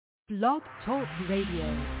Blog Talk Radio.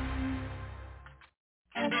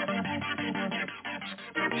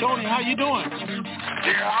 Tony, how you doing?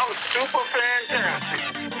 Yeah, I was super fantastic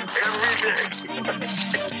every day.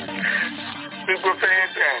 Super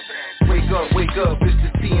fantastic. Wake up, it's the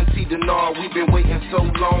TNT Dinar. We've been waiting so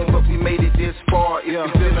long, but we made it this far. If you're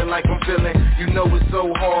feeling like I'm feeling, you know it's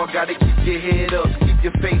so hard. Gotta keep your head up, keep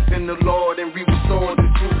your faith in the Lord, and we restore the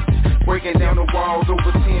truth. Breaking down the walls,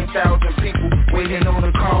 over 10,000 people waiting on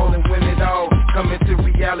a call, and when it all come into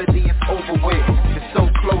reality, it's over with. It's so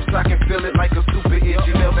close, I can feel it like a super hit.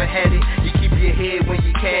 You never had it, you keep your head when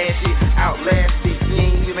you cash it. Outlast it, you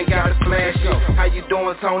ain't even gotta flash it. How you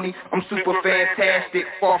doing, Tony? I'm super fantastic,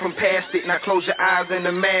 far from past it. Now close your eyes and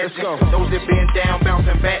imagine those that been down,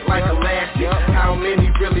 bouncing back like elastic. How many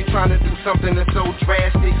really trying to do something that's so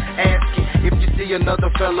drastic? Ask it if you see another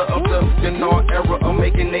fella of the Dinar era of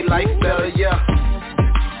making their life better, yeah.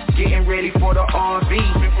 Getting ready for the RV,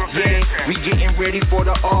 yeah. We getting ready for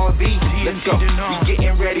the RV. Let's go. We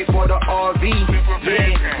getting ready for the RV,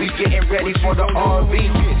 yeah. We getting ready for the RV.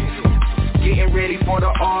 Getting ready for the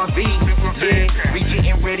RV, yeah. We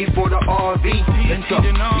getting ready for the RV. Let's go.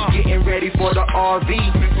 We getting ready for the RV,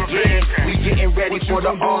 yeah. We getting ready for the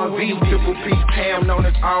RV. Triple P Pam known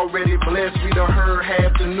as already blessed. We done heard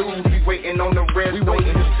half the news. We waiting on the rest. We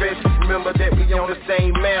waiting to stretch. Remember that we on the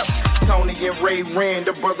same map. Tony and Ray Rand,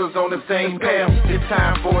 the brothers on the same path. It's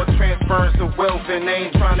time for a transference of wealth, and I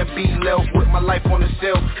ain't trying to be left with my life on the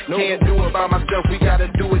shelf. Can't do it by myself. We gotta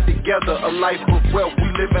do it together. A life of wealth. We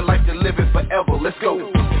living like to live it forever. Let's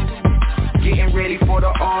go. Getting ready for the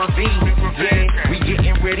RV, yeah. We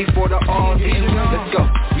getting ready for the RV. Let's go.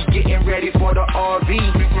 We getting ready for the RV,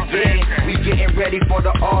 yeah. We getting ready for the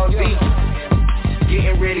RV.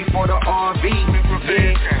 Getting ready for the RV,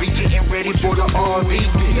 yeah. We getting ready for the RV.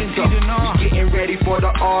 Let's go. We getting ready for the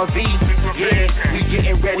RV, yeah. We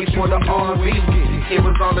getting ready for the RV. It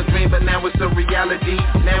was all a dream, but now it's a reality.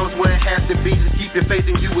 Now it's where it has to be. Just keep your faith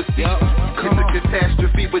and you will see. It's a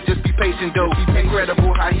catastrophe, but just be patient though.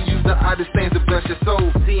 Incredible how he used the oddest things to bless your soul.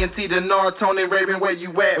 TNT Dinar, Tony Raven, where you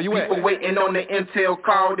at? People waiting on the intel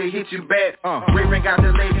call to hit you back. Raven got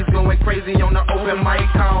the ladies going crazy on the open mic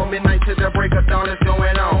call. Midnight to the break of dawn is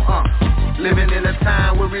going on. Living in a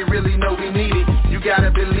time where we really know we need it. You gotta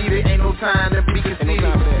believe it, ain't no time to be conceited.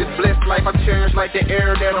 This blessed life I cherish like the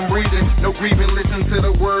air that I'm breathing. No grieving, listen to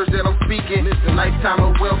the words that I'm speaking. Lifetime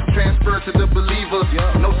of wealth transfer to the believer.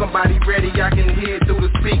 Know somebody ready, I can hear it through the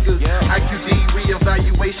speakers. IQD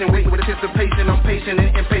reevaluation, waiting with anticipation. I'm patient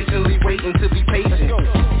and impatiently waiting to be patient.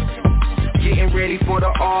 Getting ready for the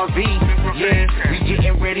RV, yeah. We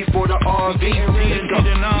getting ready for the RV. Let's go.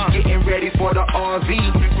 We getting ready for the RV,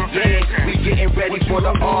 yeah. We getting ready for the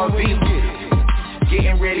RV.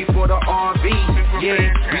 Getting ready for the RV, yeah.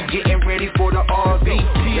 We getting ready for the RV.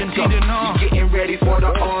 Let's go. We getting ready for the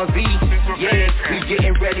RV, yeah. We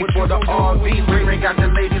getting ready for the RV. Ray got the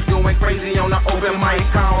ladies going crazy on the open mic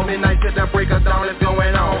call. Midnight to the break of dawn is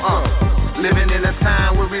going on. Living in a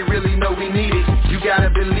time where we really know we need it. You gotta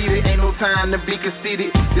believe it, ain't no time to be conceited.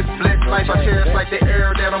 This blessed life I cherish like the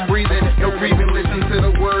air that I'm breathing. No grieving, listen to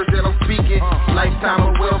the words that I'm speaking. Lifetime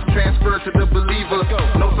of wealth transfer to the believer.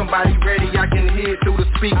 Know somebody ready, I can hear it through the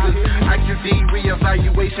speakers. IQD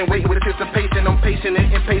reevaluation, wait with anticipation. I'm patient and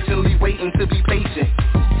impatiently waiting to be patient.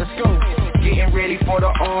 Let's go. Getting ready for the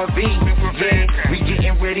RV, yeah. We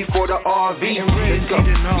getting ready for the RV. Let's go.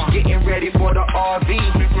 We getting ready for the RV,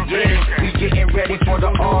 yeah. We getting ready for the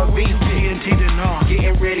RV.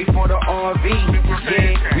 Getting ready for the RV,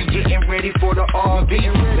 yeah. We getting ready for the RV.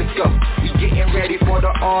 Let's go. We getting ready for the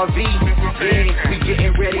RV, yeah. We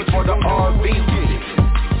getting ready for the RV.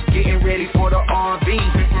 Getting ready for the RV,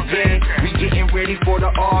 yeah. We getting ready for the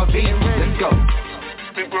RV. Let's go.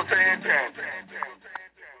 Super fantastic.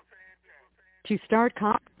 To start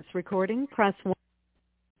conference recording, press 1.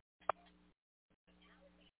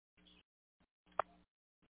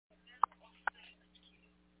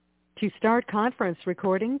 To start conference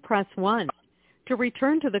recording, press 1. To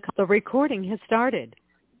return to the recording has started.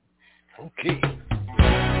 Okay.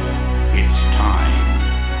 It's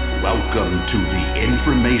time. Welcome to the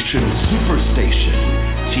Information Superstation,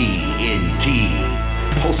 TNT,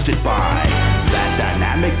 hosted by that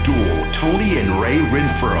dynamic duo, Tony and Ray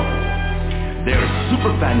Renfro. They're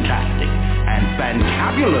super fantastic and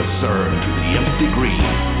fantabulous, sir, to the nth degree,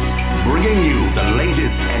 bringing you the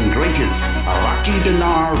latest and greatest Iraqi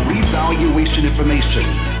dinar revaluation information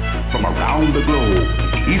from around the globe,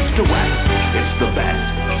 east to west. It's the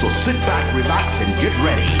best. So sit back, relax, and get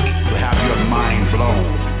ready to have your mind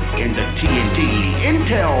blown in the TNT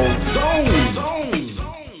Intel Zone.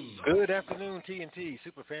 Good afternoon, TNT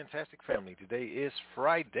Super Fantastic family. Today is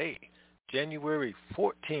Friday, January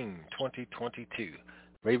 14, 2022.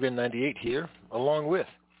 Raven 98 here, along with.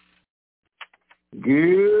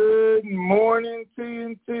 Good morning,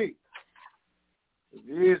 TNT. It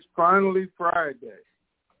is finally Friday.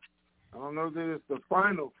 I don't know that it's the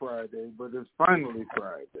final Friday, but it's finally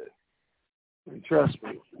Friday. And trust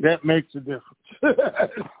me, that makes a difference.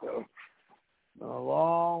 So, a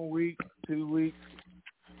long week, 2 weeks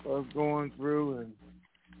of going through and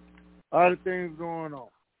a lot of things going on.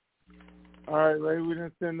 All right, Ray, we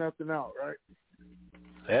didn't send nothing out, right?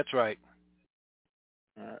 That's right.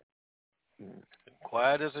 All right. Yeah.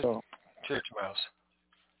 Quiet as a church mouse.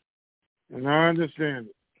 And I understand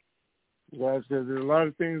it. Guys, because there's a lot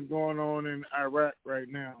of things going on in Iraq right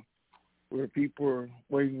now where people are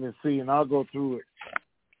waiting to see, and I'll go through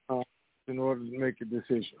it in order to make a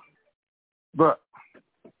decision. But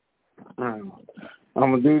I'm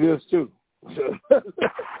going to do this too. So, I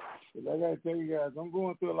got to tell you guys, I'm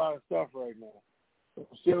going through a lot of stuff right now. I'm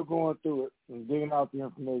still going through it and digging out the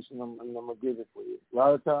information, and I'm going to give it for you. A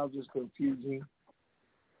lot of times it's confusing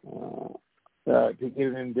to get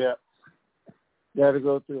in depth. Got to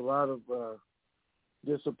go through a lot of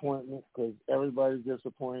disappointment because everybody's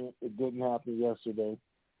disappointed. It didn't happen yesterday.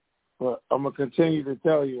 But I'm going to continue to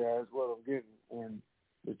tell you guys what I'm getting and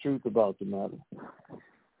the truth about the matter.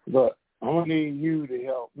 But I'm going to need you to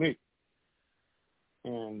help me.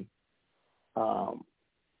 And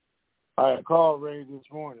I called Ray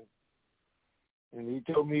this morning, and he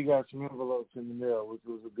told me he got some envelopes in the mail, which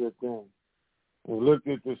was a good thing. We looked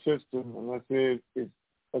at the system, and I said, it's,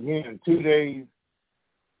 again, 2 days,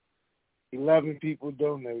 11 people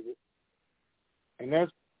donated, and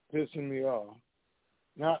that's pissing me off.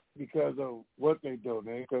 Not because of what they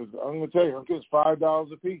donate, because I'm going to tell you, I'm just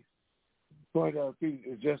 $5 a piece, $20 a piece.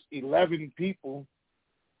 It's just 11 people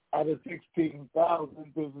out of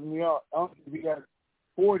 16,000 pissing me off. I don't think we got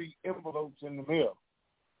 40 envelopes in the mail,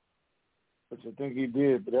 which I think he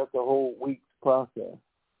did, but that's a whole week's process,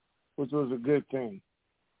 which was a good thing.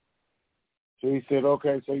 So he said,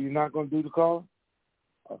 okay, so you're not going to do the call?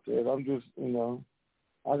 I said, I'm just,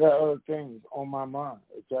 I got other things on my mind,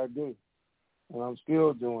 which I do, and I'm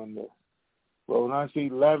still doing this. But when I see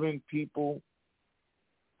 11 people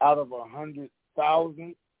out of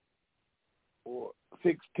 100,000 or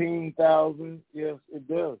 16,000, yes, it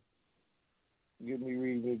does give me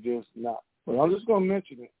reason to just not. But I'm just going to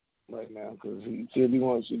mention it right now because he said he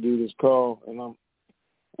wants to do this call, and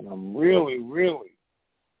I'm really, really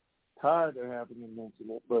tired of having to mention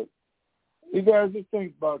it. But you guys just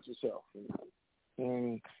think about yourself.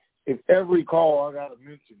 And if every call I got to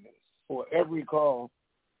mention this, or every call,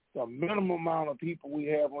 the minimum amount of people we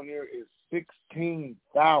have on here is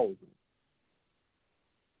 16,000.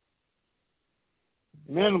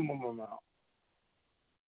 Minimum amount.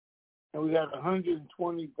 And we got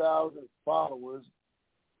 120,000 followers.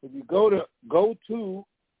 If you go to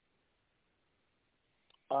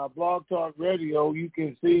Blog Talk Radio, you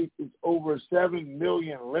can see it's over 7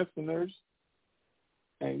 million listeners.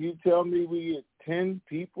 And you tell me we get 10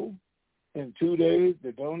 people in 2 days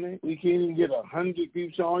to donate? We can't even get 100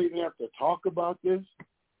 people. So I don't even have to talk about this.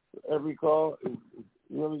 Every call is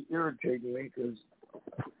really irritating me because,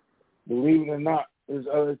 believe it or not, there's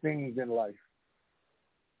other things in life.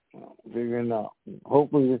 Figuring out.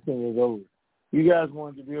 Hopefully this thing is over. You guys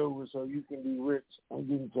want it to be over so you can be rich. I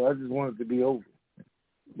just want it to be over.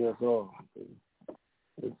 That's all.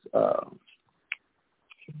 It's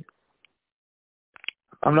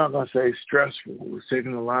I'm not gonna say stressful. It's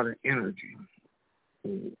taking a lot of energy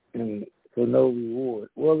and for no reward.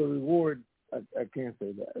 Well, the reward, I can't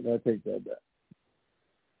say that. I take that back.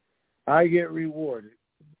 I get rewarded,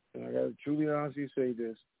 and I gotta truly honestly say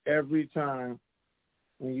this, every time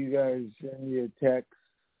when you guys send me a text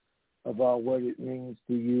about what it means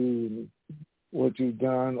to you and what you've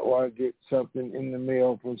done, or I get something in the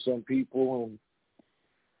mail from some people, and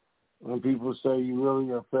when people say you really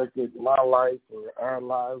affected my life or our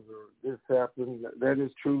lives or this happened, that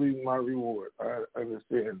is truly my reward. I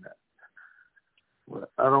understand that. But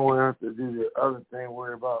I don't want to have to do the other thing,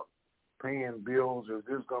 worry about paying bills or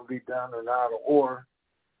this going to be done or not, or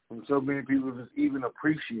from so many people just even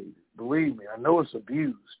appreciate it. Believe me, I know it's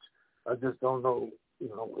abused. I just don't know,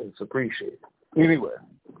 it's appreciated. Anyway,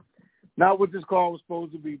 not what this call was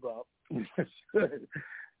supposed to be, Bob. But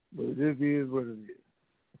this is what it is.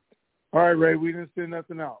 All right, Ray, we didn't send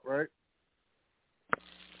nothing out, right?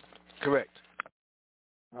 Correct.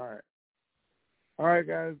 All right,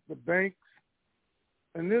 guys, the banks,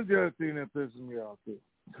 and this is the other thing that pisses me off, too,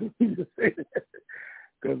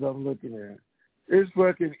 because I'm looking at it. This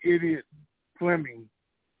fucking idiot Fleming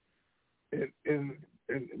and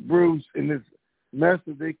Bruce, and this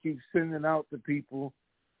message they keep sending out to people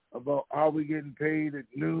about how we getting paid at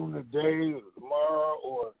noon today or tomorrow,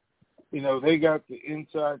 or, they got the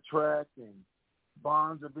inside track and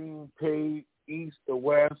bonds are being paid east or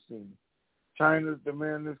west, and China's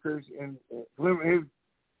demanding this case, and his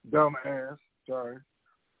dumb ass, sorry,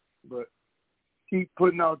 but keep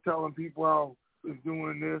putting out telling people how he's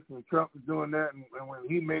doing this and Trump is doing that, and when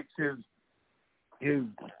he makes his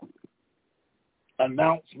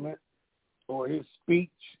announcement or his speech,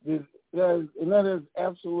 that has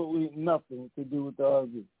absolutely nothing to do with the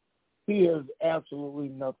RV. He has absolutely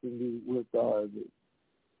nothing to do with the RV.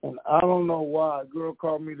 And I don't know why. A girl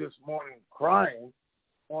called me this morning crying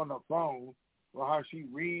on the phone for how she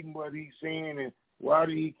reading what he's saying and why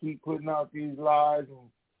do he keep putting out these lies.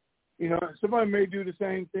 And, somebody may do the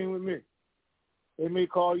same thing with me. They may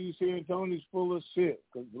call you saying Tony's full of shit,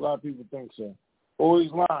 because a lot of people think so. Or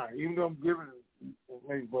he's lying, even though I'm giving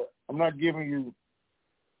it, but I'm not giving you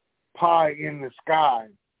pie in the sky,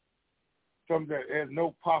 something that has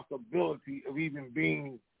no possibility of even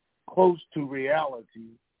being close to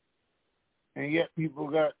reality. And yet people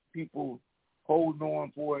got people holding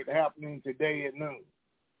on for it happening today at noon.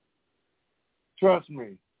 Trust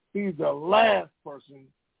me, he's the last person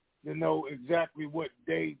to know exactly what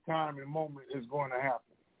day, time, and moment is going to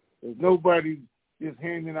happen. There's nobody just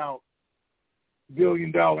handing out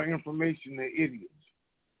billion-dollar information to idiots.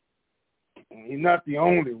 And he's not the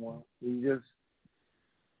only one.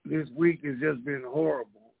 This week has just been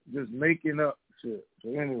horrible, just making up shit. So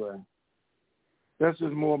anyway, that's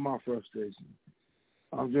just more of my frustration.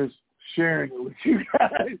 I'm just sharing it with you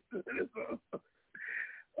guys.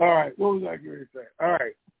 All right, what was I going to say? All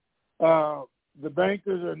right, the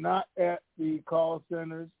bankers are not at the call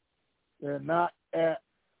centers. They're not at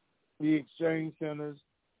the exchange centers.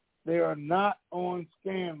 They are not on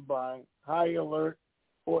standby, high alert,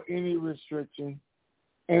 or any restriction,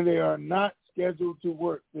 and they are not scheduled to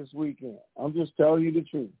work this weekend. I'm just telling you the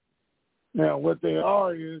truth. Now, what they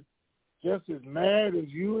are is just as mad as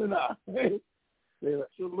you and I. They're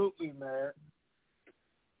absolutely mad.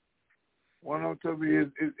 One of them told me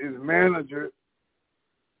his manager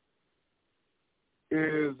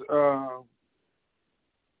is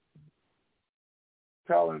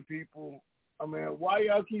telling people, why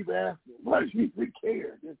y'all keep asking? Why do you even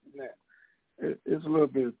care? This and that. It's a little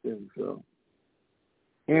bit of thing. So,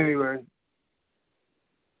 anyway.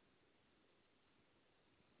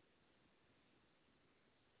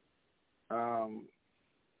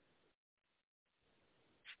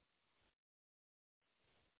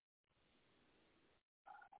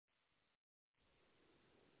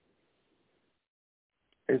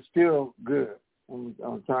 It's still good.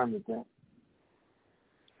 I'm trying to think.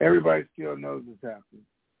 Everybody still knows it's happening.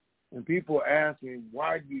 And people ask me,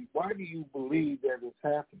 why do you believe that it's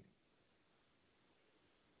happening?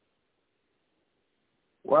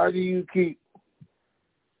 Why do you keep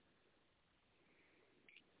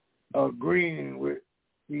agreeing with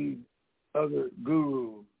these other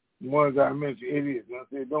gurus, the ones I mentioned, idiots? And I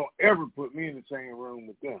said, don't ever put me in the same room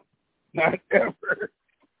with them. Not ever.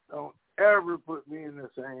 Don't ever put me in the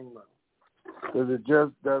same room. Because it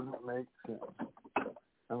just doesn't make sense.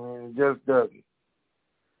 It just doesn't.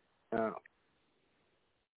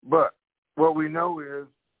 But what we know is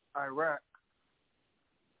Iraq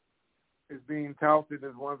is being touted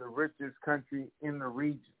as one of the richest countries in the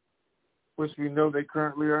region, which we know they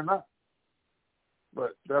currently are not.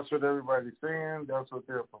 But that's what everybody's saying. That's what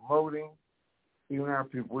they're promoting. Even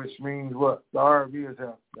after, which means what? The RVs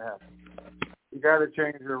have to happen. You got to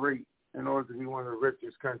change the rate in order to be one of the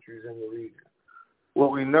richest countries in the region.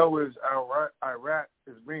 What we know is Iraq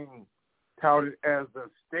is being touted as the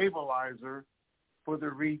stabilizer for the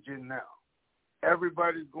region now.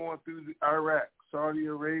 Everybody's going through Iraq, Saudi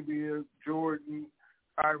Arabia, Jordan,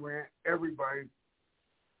 Iran, everybody,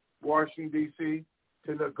 Washington, D.C.,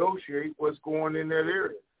 to negotiate what's going in that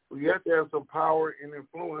area. We have to have some power and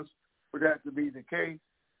influence for that to be the case.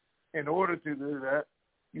 In order to do that,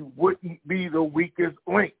 you wouldn't be the weakest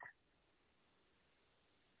link.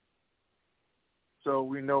 So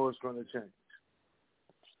we know it's going to change.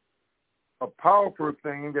 A powerful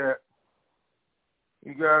thing that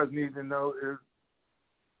you guys need to know is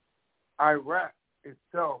Iraq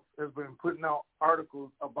itself has been putting out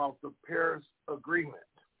articles about the Paris Agreement.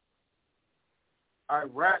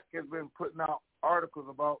 Iraq has been putting out articles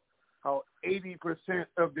about how 80%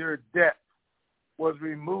 of their debt was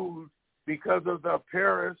removed because of the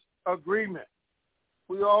Paris Agreement.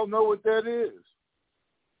 We all know what that is.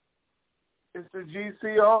 It's the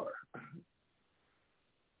GCR.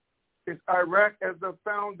 It's Iraq as the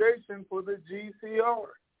foundation for the GCR.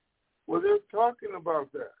 Well, they're talking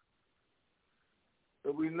about that.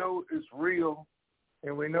 But we know it's real,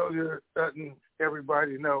 and we know they're letting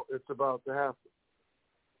everybody know it's about to happen.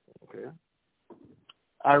 Okay?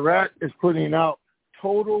 Iraq is putting out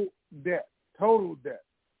total debt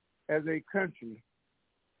as a country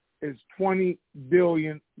is $20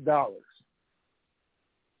 billion.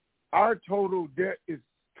 Our total debt is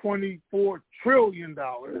 $24 trillion.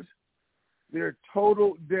 Their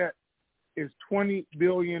total debt is $20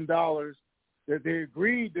 billion that they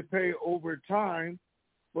agreed to pay over time,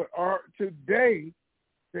 but are today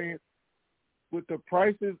saying with the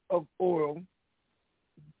prices of oil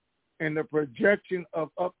and the projection of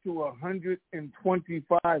up to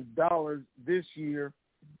 $125 this year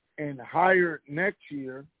and higher next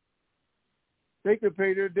year, they could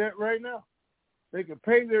pay their debt right now. They could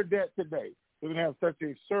pay their debt today. They're going to have such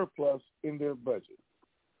a surplus in their budget.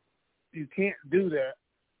 You can't do that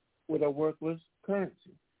with a worthless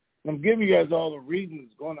currency. I'm giving you guys all the reasons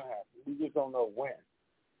it's going to happen. We just don't know when.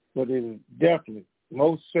 But it is definitely,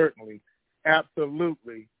 most certainly,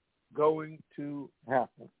 absolutely going to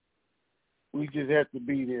happen. We just have to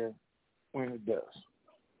be there when it does.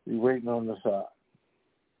 We're waiting on the side.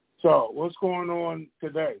 So what's going on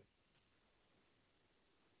today?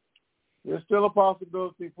 There's still a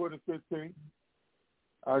possibility for the 15th.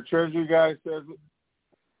 Our Treasury guy says it.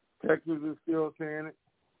 Texas is still saying it.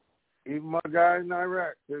 Even my guy in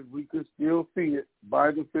Iraq says we could still see it by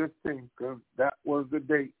the 15th because that was the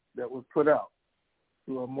date that was put out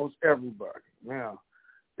to almost everybody. Now,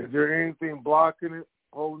 is there anything blocking it,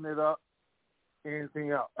 holding it up, anything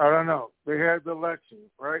else? I don't know. They had the election,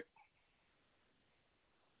 right?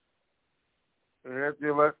 They had the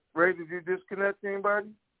election. Ray, did you disconnect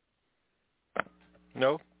anybody?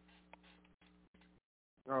 No.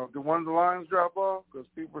 Did one of the lines drop off? Because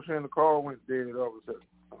people were saying the call went dead all of a sudden.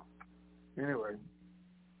 Anyway.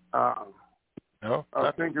 No,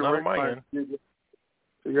 I think not on my end.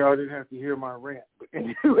 So y'all didn't have to hear my rant. But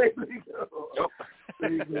anyway, there you go. Nope. There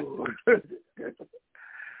you go.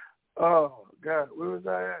 Oh, God. Where was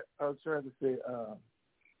I at? I was trying to say,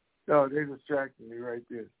 no, they distracted me right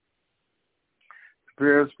there.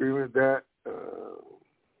 Prayer screaming that.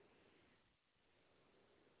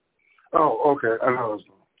 Oh, okay. I know it's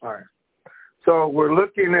all right. So we're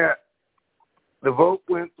looking at the vote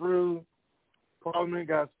went through. Parliament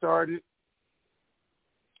got started.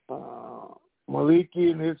 Maliki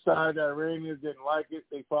and his side, the Iranians, didn't like it.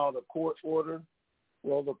 They filed a court order.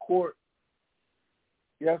 Well, the court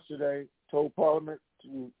yesterday told Parliament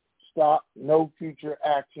to stop no future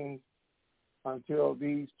actions until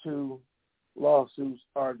these two lawsuits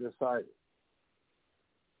are decided.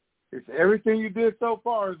 It's everything you did so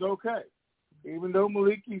far is okay, even though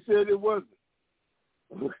Maliki said it wasn't.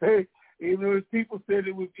 Okay? Even though his people said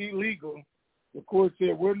it was illegal, the court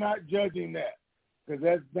said, we're not judging that because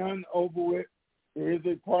that's done, over with. There is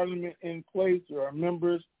a parliament in place. There are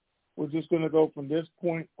members. We're just going to go from this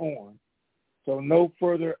point on. So no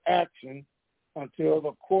further action until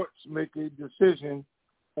the courts make a decision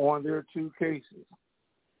on their two cases.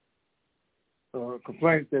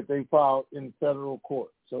 Complaints that they filed in federal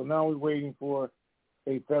court. So now we're waiting for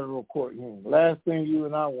a federal court hearing. Last thing you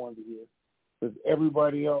and I wanted to hear, because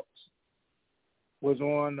everybody else was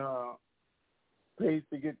on pace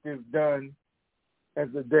to get this done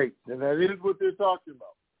as a date. And that is what they're talking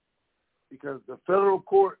about. Because the federal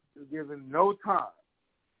court is given no time,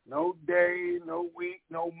 no day, no week,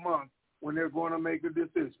 no month when they're going to make a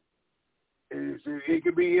decision. It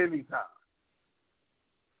could be any time.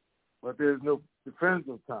 But there's no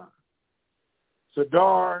defensive time.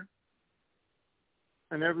 Sadar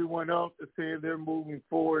and everyone else is saying they're moving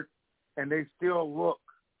forward, and they still look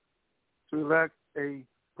to elect a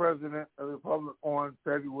president of the Republic on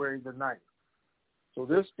February the 9th. So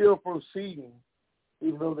they're still proceeding,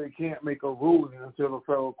 even though they can't make a ruling until the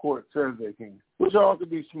federal court says they can, which all could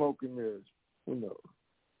be smoke and mirrors. Who knows?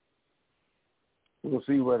 We'll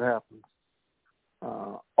see what happens.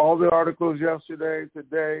 All the articles yesterday,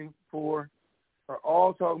 today, are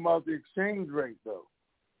all talking about the exchange rate, though,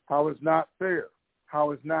 how it's not fair,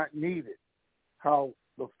 how it's not needed, how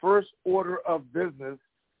the first order of business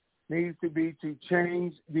needs to be to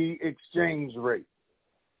change the exchange rate.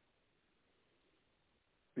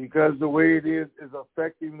 Because the way it is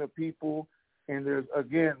affecting the people, and there's,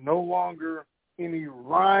 again, no longer any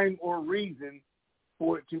rhyme or reason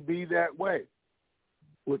for it to be that way.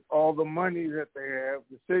 With all the money that they have,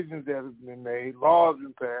 decisions that have been made, laws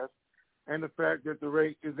been passed, and the fact that the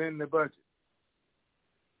rate is in the budget.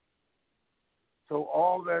 So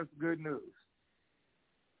all that's good news.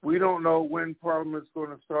 We don't know when Parliament's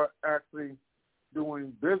going to start actually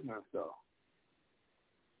doing business, though.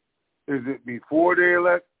 Is it before they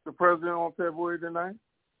elect the president on February the 9th?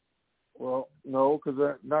 Well, no, because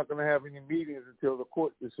they're not going to have any meetings until the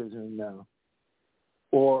court decision now.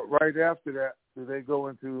 Or right after that, do they go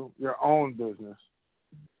into their own business?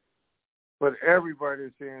 But everybody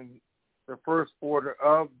is saying the first order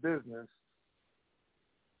of business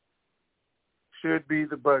should be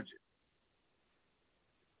the budget.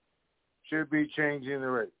 Should be changing the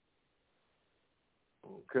rate.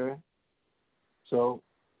 Okay? So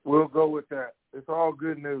we'll go with that. It's all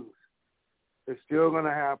good news. It's still going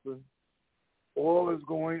to happen. Oil is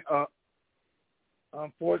going up.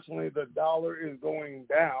 Unfortunately, the dollar is going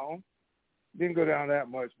down. Didn't go down that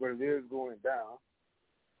much, but it is going down.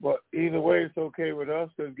 But either way, it's okay with us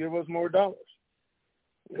because give us more dollars.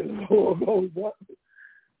 If oil goes up,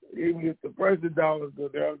 even if the price of dollars go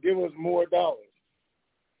down, give us more dollars.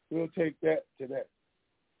 We'll take that today.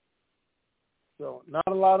 So not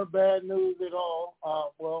a lot of bad news at all.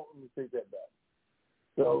 Well, let me take that back.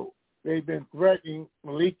 So they've been threatening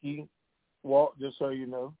Maliki, Walt, just so you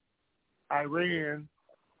know, Iran,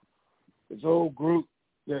 this whole group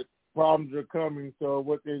that problems are coming. So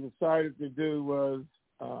what they decided to do was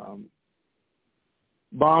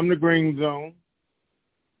bomb the green zone,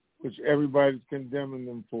 which everybody's condemning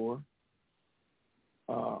them for.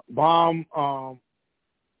 Bomb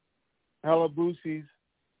Halabusi's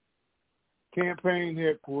campaign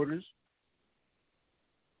headquarters,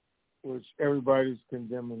 which everybody's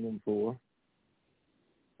condemning them for.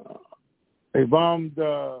 They bombed,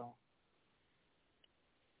 I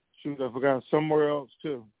forgot somewhere else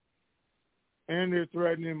too. And they're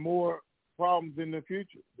threatening more problems in the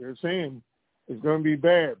future. They're saying it's going to be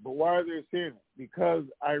bad. But why are they saying it? Because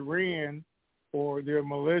Iran or their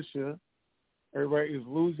militia, everybody is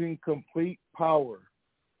losing complete power.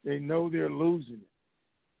 They know they're losing it.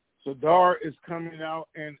 Sadr is coming out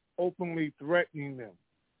and openly threatening them.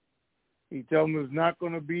 He tells them there's not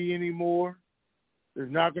going to be any more.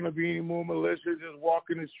 There's not going to be any more militia just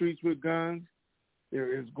walking the streets with guns.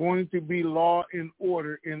 There is going to be law and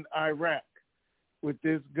order in Iraq with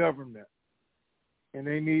this government. And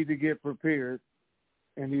they need to get prepared.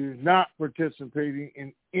 And he is not participating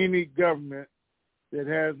in any government that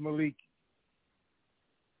has Maliki.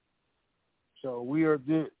 So we are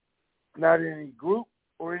not in any group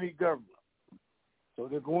or any government. So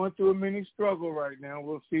they're going through a mini struggle right now.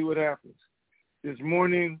 We'll see what happens. This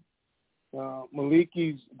morning,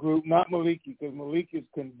 Maliki's group, not Maliki, because Maliki is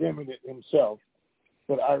condemning it himself,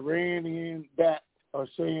 but Iranian backed are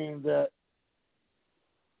saying that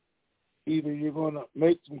either you're going to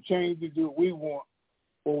make some change to do what we want,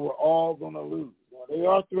 or we're all going to lose. Now, they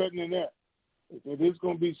are threatening that. It is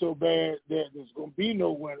going to be so bad that there's going to be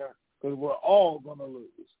no winner because we're all going to lose.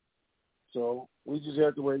 So we just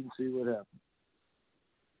have to wait and see what happens.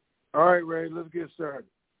 All right, Ray, let's get started.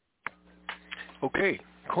 Okay.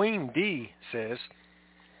 Queen D says,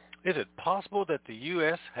 is it possible that the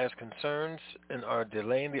U.S. has concerns and are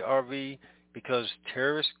delaying the RV because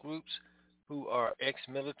terrorist groups who are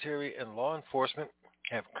ex-military and law enforcement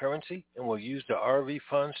have currency and will use the RV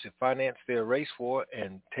funds to finance their race war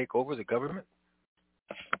and take over the government?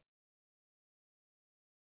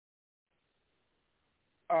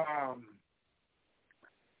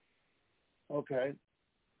 Okay.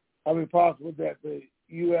 I mean, possible that the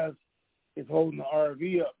U.S. is holding the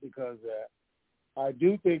RV up because of that. I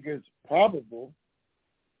do think it's probable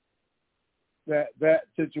that that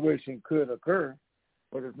situation could occur,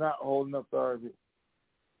 but it's not holding up the RV.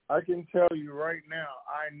 I can tell you right now,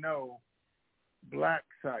 I know black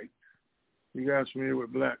sites. You guys familiar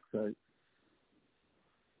with black sites?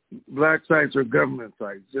 Black sites are government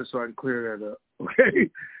sites, just so I can clear that up. Okay?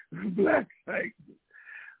 Black sites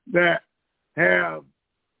that have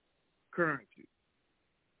currency.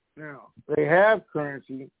 Now, they have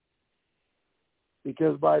currency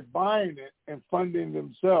because by buying it and funding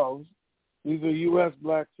themselves, these are U.S.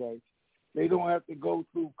 black sites, they don't have to go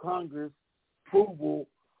through Congress approval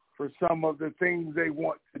for some of the things they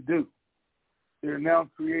want to do. They're now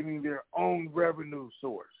creating their own revenue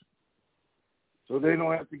source. So they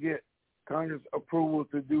don't have to get Congress approval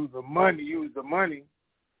to do the money, use the money,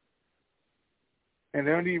 and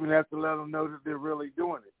they don't even have to let them know that they're really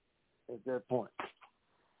doing it at that point.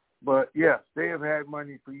 But yes, they have had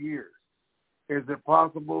money for years. Is it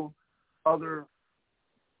possible other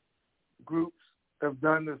groups have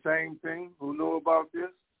done the same thing who know about this?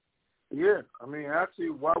 Yeah. I mean,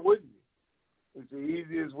 actually, why wouldn't you? It's the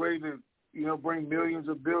easiest way to, bring millions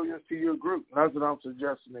or billions to your group. Not that I'm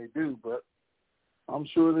suggesting they do, but I'm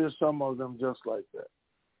sure there's some of them just like that.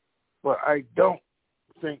 But I don't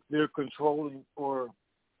think they're controlling or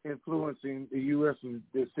influencing the U.S.'s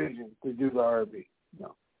decision to do the RV.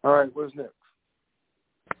 No. All right, what's next?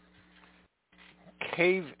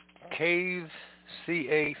 Cave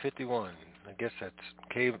CA51. I guess that's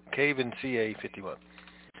Cave and CA51.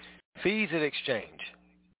 Fees at exchange.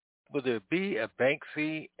 Will there be a bank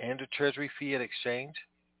fee and a treasury fee at exchange?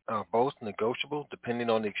 Are both negotiable depending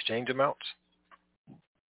on the exchange amounts?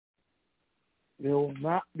 There will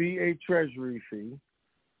not be a treasury fee.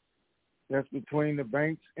 That's between the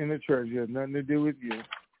banks and the treasury. It has nothing to do with you.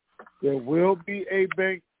 There will be a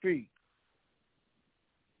bank fee.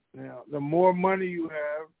 Now, the more money you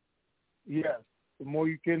have, yes, the more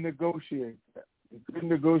you can negotiate that. You can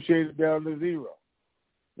negotiate it down to zero.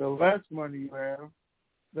 The less money you have,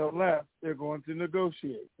 the less they're going to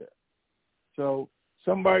negotiate that. So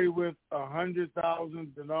somebody with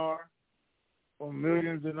 100,000 dinar or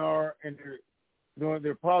million dinar, and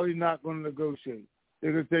they're probably not going to negotiate.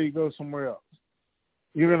 They're going to tell you go somewhere else.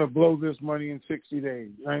 You're going to blow this money in 60 days,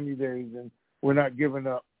 90 days, and we're not giving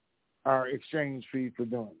up our exchange fee for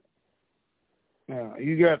doing it. Now,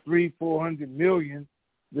 you got 300-400 million,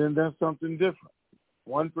 then that's something different.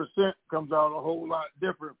 1% comes out a whole lot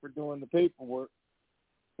different for doing the paperwork.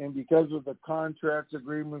 And because of the contracts,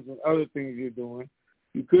 agreements, and other things you're doing,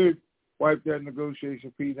 you could wipe that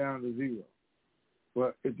negotiation fee down to zero.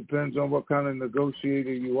 But it depends on what kind of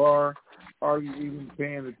negotiator you are. Are you even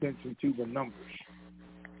paying attention to the numbers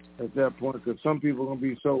at that point? Because some people are going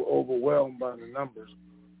to be so overwhelmed by the numbers,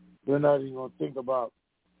 they're not even going to think about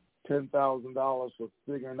 $10,000 for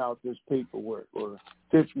figuring out this paperwork or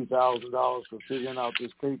 $50,000 for figuring out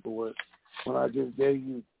this paperwork when I just gave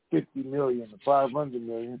you $50 million or $500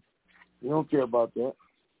 million. You don't care about that.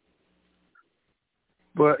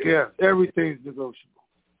 But, yeah, everything's negotiable.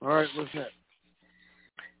 All right, what's next?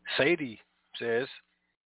 Sadie says,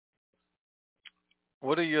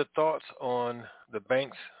 what are your thoughts on the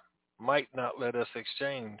banks might not let us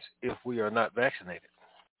exchange if we are not vaccinated?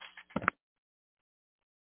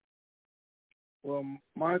 Well,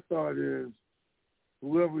 my thought is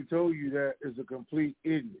whoever told you that is a complete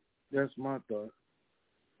idiot. That's my thought.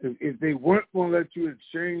 If they weren't going to let you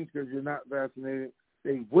exchange because you're not vaccinated,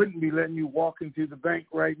 they wouldn't be letting you walk into the bank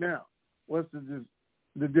right now. What's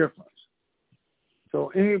the difference?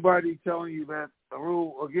 So anybody telling you that's a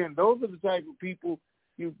rule, again, those are the type of people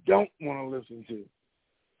you don't want to listen to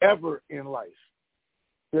ever in life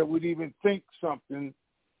that would even think something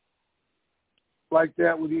like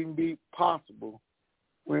that would even be possible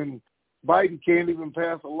when Biden can't even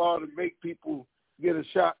pass a law to make people get a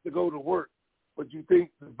shot to go to work. But you think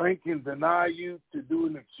the bank can deny you to do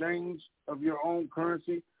an exchange of your own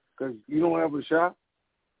currency because you don't have a shot?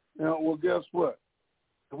 Well, guess what?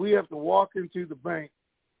 We have to walk into the bank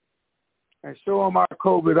and show them our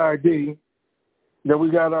COVID ID that we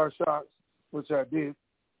got our shots, which I did.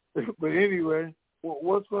 But anyway,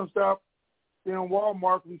 what's going to stop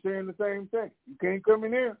Walmart from saying the same thing? You can't come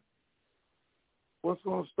in here. What's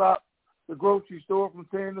going to stop the grocery store from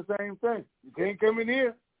saying the same thing? You can't come in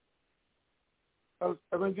here.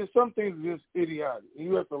 I mean, just some things are just idiotic.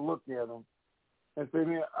 You have to look at them and say,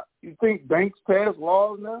 man, you think banks pass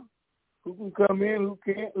laws now? Who can come in, who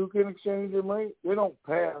can't, who can exchange their money? They don't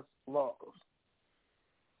pass laws.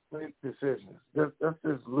 Make decisions. That's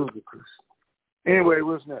just ludicrous. Anyway,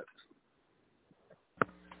 what's next?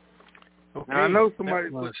 Okay. Now, I know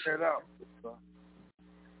somebody put that out. So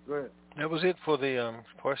go ahead. That was it for the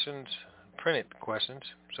questions, printed questions.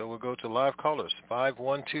 So we'll go to live callers.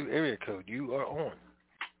 512 area code. You are on.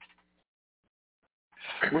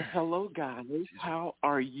 Well, hello, guys. How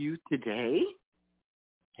are you today?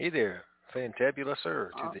 Hey there. Fantabulous, sir,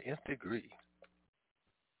 to the nth degree.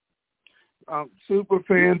 Super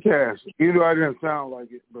fantastic. You know, I didn't sound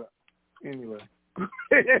like it, but anyway.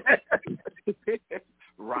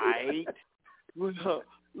 Right. Well,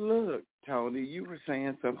 look, Tony, you were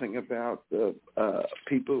saying something about the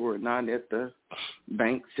people who are not at the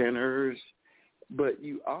bank centers, but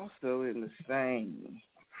you also, in the same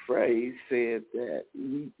phrase, said that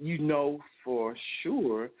you know for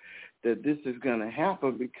sure that this is going to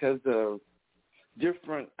happen because of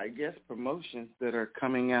different, I guess, promotions that are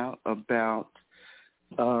coming out about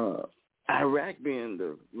Iraq being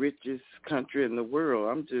the richest country in the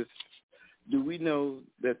world. Do we know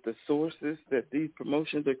that the sources that these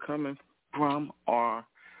promotions are coming from are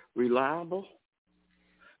reliable?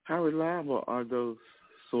 How reliable are those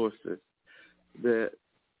sources that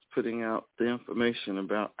putting out the information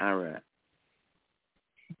about Iraq?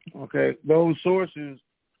 Okay, those sources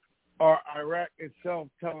are Iraq itself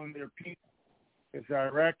telling their people. It's the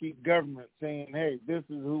Iraqi government saying, hey, this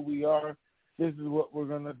is who we are. This is what we're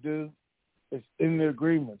going to do. It's in the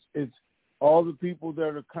agreements. It's all the people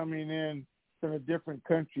that are coming in from the different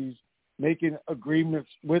countries making agreements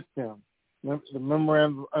with them, the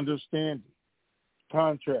memorandum of understanding,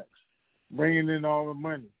 contracts, bringing in all the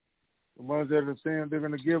money. The ones that are saying they're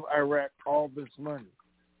going to give Iraq all this money.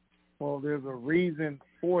 Well, there's a reason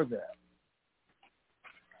for that.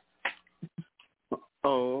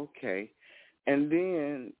 Oh, okay. And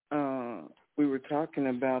then we were talking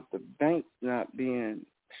about the banks not being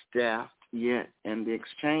staffed yet and the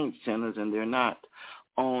exchange centers, and they're not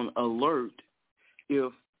on alert.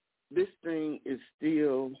 If this thing is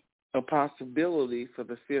still a possibility for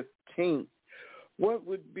the 15th, what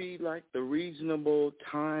would be like the reasonable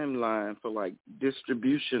timeline for like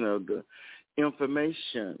distribution of the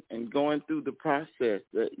information and going through the process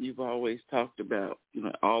that you've always talked about, you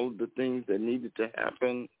know, all of the things that needed to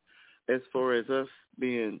happen as far as us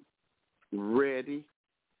being ready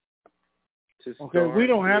to start? Okay, we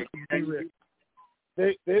don't have to be ready.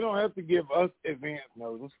 They don't have to give us advance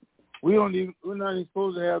notice. We're not even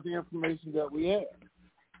supposed to have the information that we have.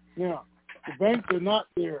 Now, the banks are not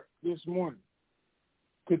there this morning.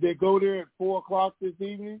 Could they go there at 4 o'clock this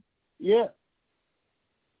evening? Yeah.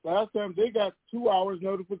 Last time they got 2 hours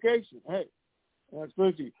notification. Hey,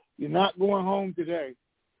 especially you're not going home today.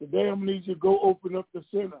 Today I'm going to need you to go open up the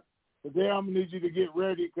center. Today I'm going to need you to get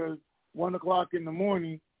ready because 1 o'clock in the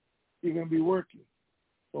morning you're going to be working.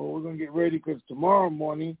 So we're going to get ready because tomorrow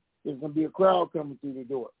morning there's going to be a crowd coming through the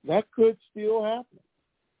door. That could still happen.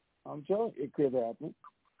 I'm telling you, it could happen.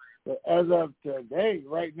 But as of today,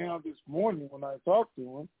 right now, this morning, when I talked to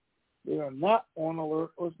them, they are not on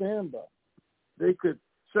alert or standby. They could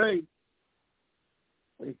say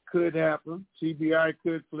it could happen. CBI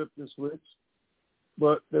could flip the switch.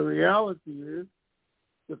 But the reality is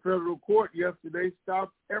the federal court yesterday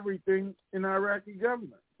stopped everything in Iraqi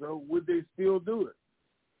government. So would they still do it?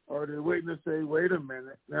 Or are they waiting to say, wait a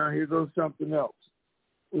minute, now here goes something else.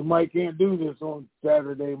 We can't do this on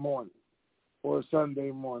Saturday morning or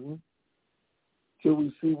Sunday morning till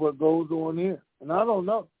we see what goes on here. And I don't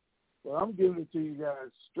know, but I'm giving it to you guys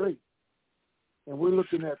straight. And we're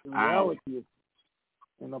looking at the reality of it.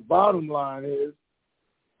 And the bottom line is,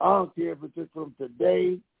 I don't care if it's just from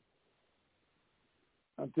today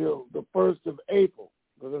until the 1st of April,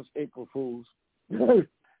 because that's April Fools.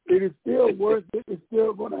 It is still worth it. It's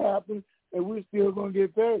still going to happen, and we're still going to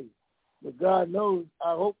get paid. But God knows,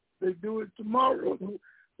 I hope they do it tomorrow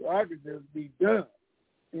so I can just be done.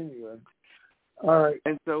 Anyway, all right.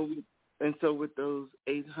 And so with those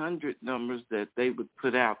 800 numbers that they would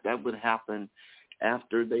put out, that would happen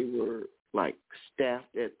after they were like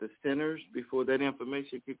staffed at the centers before that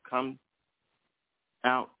information could come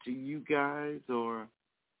out to you guys, or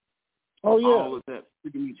all of that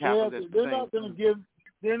happens at the they're same not going to give.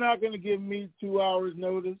 They're not going to give me 2 hours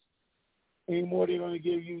notice anymore. They're going to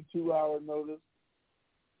give you 2 hours notice.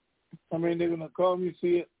 I mean, they're going to call me,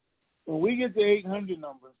 see it. When we get to 800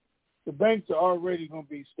 numbers, the banks are already going to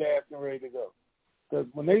be staffed and ready to go. Because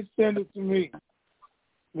when they send it to me,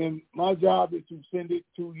 then my job is to send it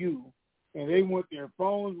to you, and they want their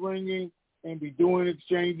phones ringing and be doing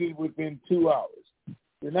exchanges within 2 hours.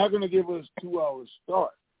 They're not going to give us 2 hours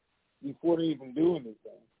start before they even do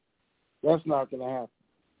anything. That's not going to happen.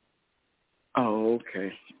 Oh,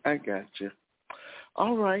 okay. I got you.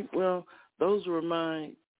 All right. Well, those were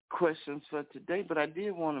my questions for today, but I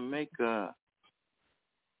did want to make a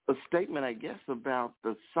statement, I guess, about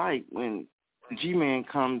the site when G-Man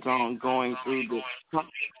comes on going through that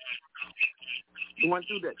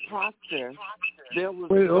process. There was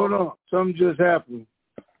hold on. Something just happened.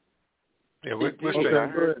 Yeah, we're okay, straight. go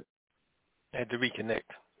ahead. I had to reconnect.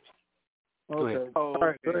 Okay. Oh, all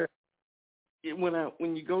right, go ahead.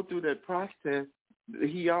 When you go through that process,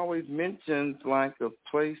 he always mentions like a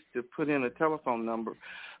place to put in a telephone number,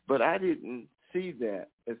 but I didn't see that.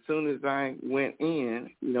 As soon as I went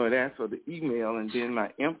in, it asked for the email and then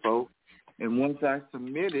my info, and once I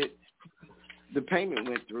submitted, the payment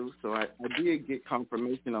went through, so I did get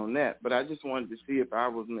confirmation on that, but I just wanted to see if I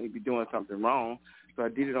was maybe doing something wrong. So I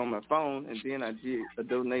did it on my phone, and then I did a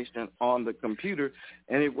donation on the computer,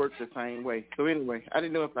 and it worked the same way. So anyway, I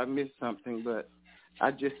didn't know if I missed something, but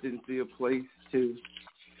I just didn't see a place to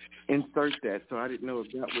insert that. So I didn't know if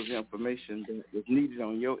that was information that was needed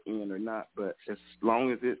on your end or not. But as long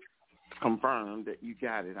as it's confirmed that you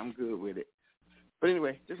got it, I'm good with it. But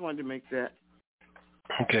anyway, just wanted to make that.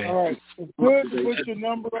 Okay. All right. It's good to put your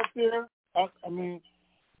number up there. I mean,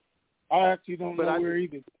 I actually don't know where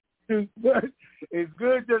either. But it's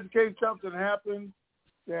good just in case something happens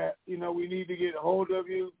that, we need to get a hold of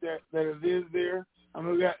you, that it is there. I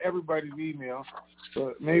mean, we got everybody's email,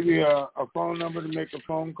 but maybe a phone number to make a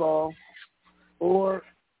phone call. Or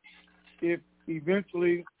if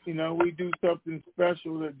eventually, we do something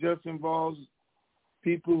special that just involves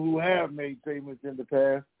people who have made payments in the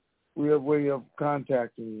past. We have a way of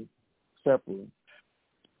contacting you separately.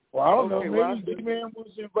 Well, I don't know. Maybe D-Man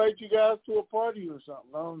wants to invite you guys to a party or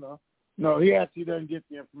something. I don't know. No, he actually doesn't get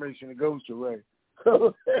the information. It goes to Ray.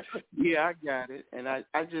 Yeah, I got it. And I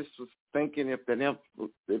just was thinking if the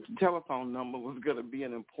telephone number was going to be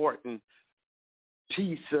an important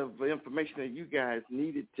piece of information that you guys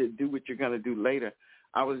needed to do what you're going to do later.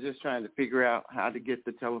 I was just trying to figure out how to get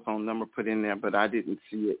the telephone number put in there, but I didn't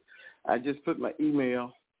see it. I just put my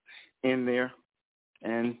email in there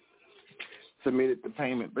and submitted the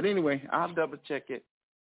payment. But anyway, I'll double check it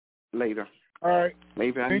later. All right.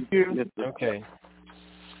 Maybe Thank you. Okay.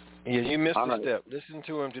 Yeah, you missed a step. Listen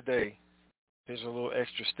to him today. There's a little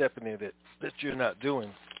extra step in there that you're not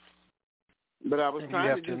doing. But I was trying you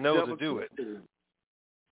have to know to do it.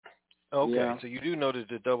 Okay, yeah. So you do know to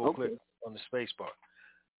double click on the space bar.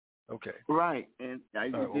 Okay. Right. And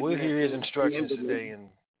we'll hear his instructions today and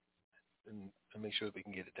make sure that we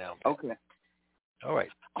can get it down. Okay. All right.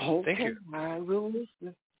 Okay. Thank you. I will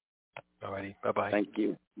listen. All righty. Bye-bye. Thank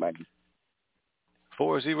you. Bye.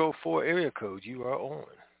 404 area code. You are on.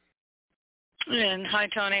 And hi,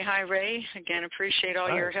 Tony. Hi, Ray. Again, appreciate all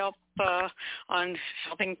your help on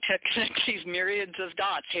helping to connect these myriads of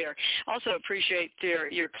dots here. Also appreciate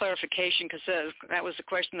your clarification, because that was the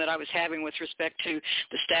question that I was having with respect to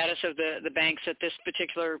the status of the banks at this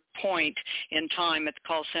particular point in time at the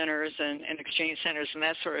call centers and exchange centers and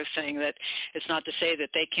that sort of thing, that it's not to say that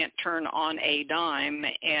they can't turn on a dime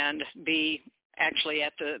and be actually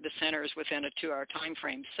at the centers within a 2-hour time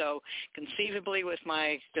frame. So conceivably, with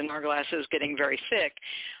my Dinar glasses getting very thick,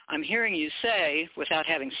 I'm hearing you say, without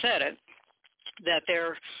having said it, that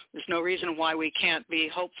there's no reason why we can't be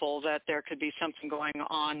hopeful that there could be something going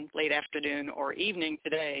on late afternoon or evening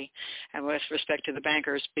today, and with respect to the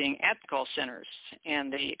bankers being at the call centers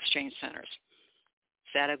and the exchange centers.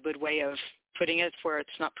 Is that a good way of putting it, where it's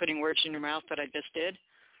not putting words in your mouth that I just did?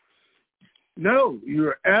 No,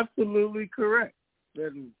 you're absolutely correct.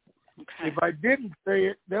 Then if I didn't say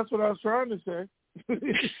it, that's what I was trying to say.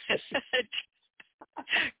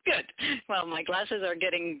 Good. Well, my glasses are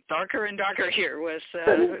getting darker and darker here with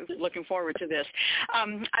looking forward to this.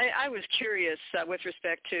 I was curious with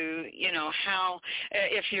respect to, how,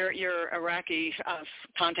 if your Iraqi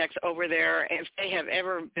contacts over there, if they have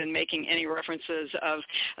ever been making any references of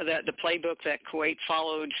the playbook that Kuwait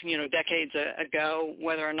followed, decades ago,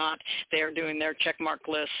 whether or not they're doing their checkmark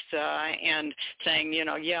list and saying,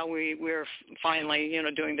 we're finally,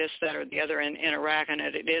 doing this, that, or the other in Iraq, and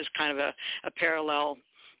it is kind of a parallel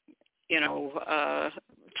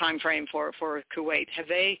time frame for Kuwait. Have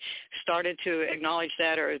they started to acknowledge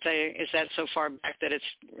that, or is that so far back that it's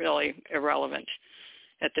really irrelevant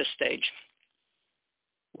at this stage?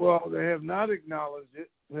 Well, they have not acknowledged it.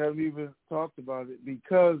 We haven't even talked about it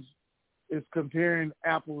because it's comparing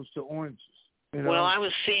apples to oranges. Well, I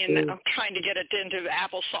was seeing, I'm trying to get it into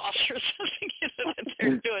applesauce or something, that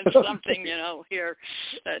they're doing something, here,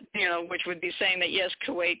 that, which would be saying that, yes,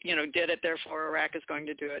 Kuwait, did it, therefore Iraq is going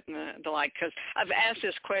to do it, and the like. Because I've asked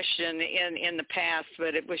this question in the past,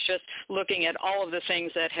 but it was just looking at all of the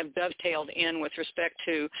things that have dovetailed in with respect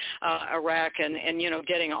to Iraq and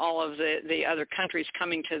getting all of the other countries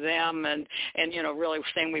coming to them and really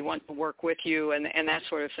saying we want to work with you and that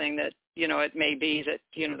sort of thing, that, it may be that,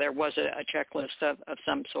 there was a checklist of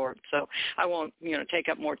some sort. So I won't, take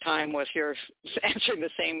up more time with your answering the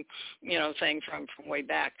same, thing from way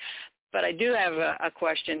back. But I do have a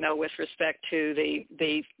question, though, with respect to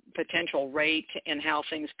the potential rate and how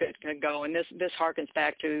things could go. And this harkens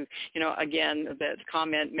back to, again, the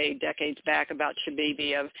comment made decades back about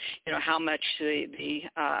Shabibi of, how much the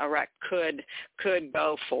Iraq could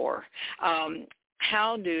go for.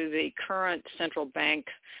 How do the current central bank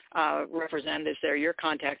representatives there, your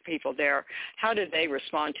contact people there, how do they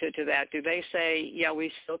respond to that? Do they say, yeah,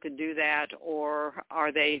 we still could do that, or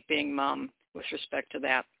are they being mum with respect to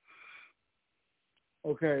that?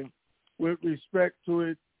 Okay. With respect to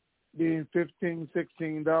it being $15,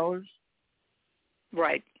 $16?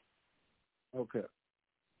 Right. Okay.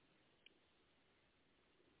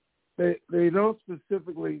 They don't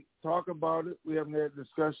specifically talk about it. We haven't had a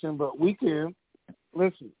discussion, but we can.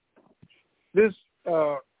 Listen, this,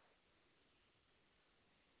 do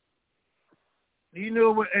you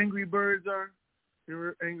know what Angry Birds are? You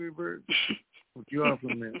remember Angry Birds? You are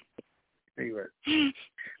from there. Anyway,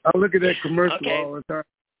 I look at that commercial all the time.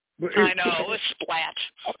 But I know, it's splat.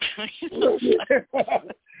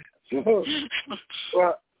 So,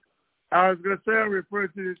 well, I was going to say I refer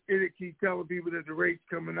to this idiot keep telling people that the rate's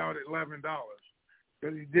coming out at $11.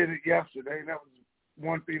 because he did it yesterday. And that was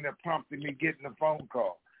one thing that prompted me getting the phone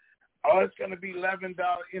call. Oh, it's going to be $11.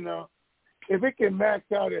 You know, if it can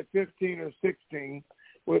max out at 15 or 16,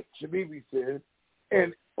 what Shabibi said,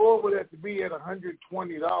 and oil would have to be at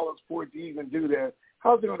 $120 for it to even do that,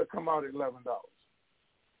 how's it going to come out at $11?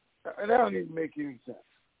 That don't even make any sense.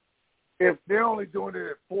 If they're only doing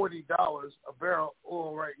it at $40 a barrel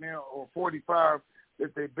oil right now, or $45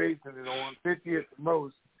 that they're basing it on, $50 at the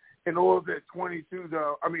most, and oil's at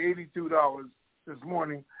 $82 this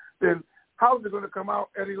morning, then how's it going to come out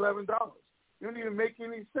at $11? It don't even make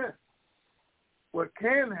any sense. What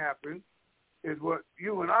can happen is what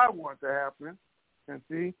you and I want to happen, and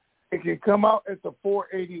see, it can come out at the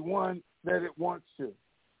 481 that it wants to.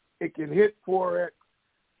 It can hit 4X.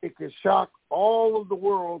 It can shock all of the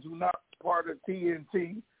world who are not part of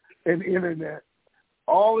TNT and the Internet.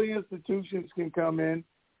 All the institutions can come in,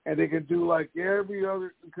 and they can do like every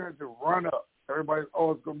other country, run up. Everybody's,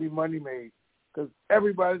 oh, it's going to be money made, because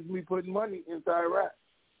everybody's going to be putting money into Iraq.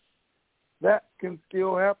 That can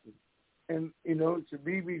still happen. And, you know,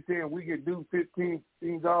 Shabibi saying we could do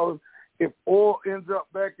 $15. If oil ends up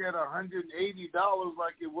back at $180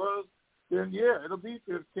 like it was, then, yeah, it'll be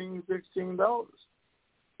 $15, $16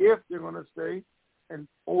 if they're going to stay an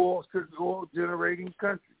strictly oil-generating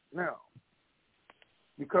country. Now,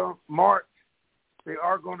 because March, they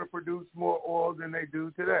are going to produce more oil than they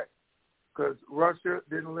do today, because Russia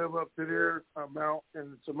didn't live up to their amount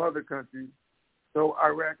and some other countries, so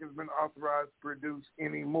Iraq has been authorized to produce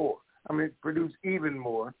produce even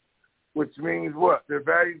more, which means what? Their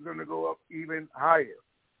value is going to go up even higher,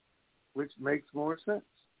 which makes more sense.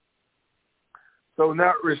 So in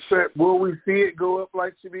that respect, will we see it go up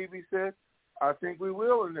like Shabibi said? I think we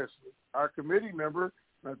will initially. Our committee member,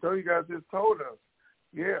 and I told you guys, just told us,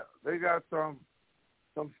 yeah, they got some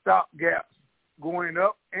stop gaps going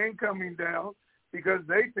up and coming down because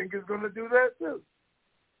they think it's going to do that too.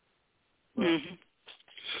 Mm-hmm.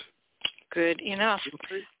 Good enough.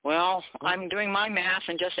 Well, I'm doing my math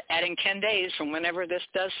and just adding 10 days from whenever this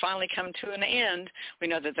does finally come to an end. We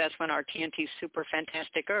know that that's when our TNT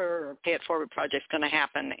Superfantastic or Pay It Forward project is going to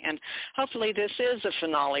happen. And hopefully this is a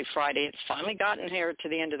finale Friday. It's finally gotten here to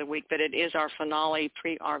the end of the week, but it is our finale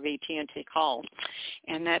pre-RV TNT call.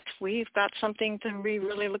 And that we've got something to be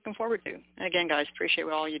really looking forward to. And again, guys, appreciate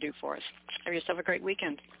all you do for us. Have yourself a great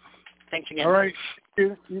weekend. Thanks again. All right.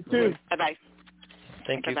 You too. Bye-bye.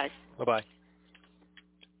 Thank you. Bye-bye. Bye-bye.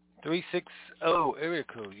 360 area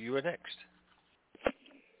code. You are next.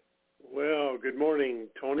 Well, good morning,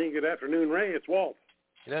 Tony. Good afternoon, Ray. It's Walt.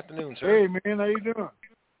 Good afternoon, sir. Hey, man. How you doing?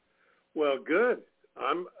 Well, good.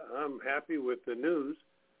 I'm happy with the news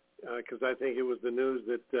because I think it was the news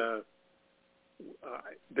that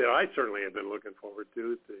I certainly have been looking forward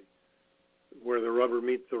to. Where the rubber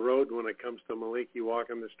meets the road when it comes to Maliki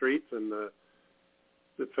walking the streets, and the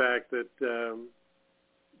fact that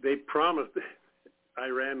they promised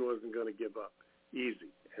Iran wasn't going to give up easy,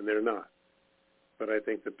 and they're not. But I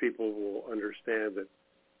think the people will understand that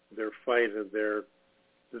their fight and their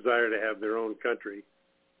desire to have their own country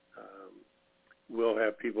will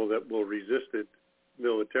have people that will resist it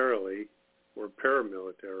militarily or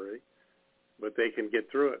paramilitarily, but they can get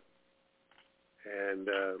through it. And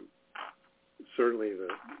certainly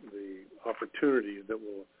the opportunities that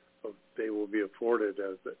they will be afforded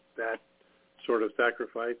as that sort of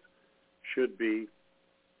sacrifice should be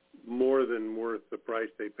more than worth the price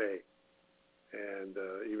they pay, and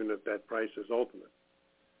even if that price is ultimate.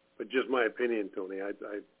 But just my opinion, Tony, I've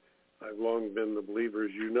long been the believer,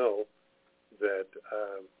 as you know, that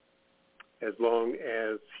as long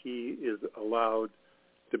as he is allowed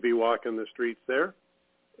to be walking the streets there,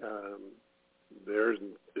 there's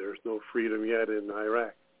no freedom yet in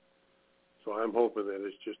Iraq. So I'm hoping that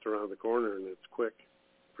it's just around the corner and it's quick,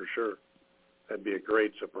 for sure. That'd be a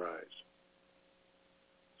great surprise.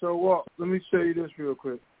 So, Walt, let me show you this real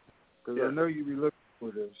quick, because Yeah. I know you be looking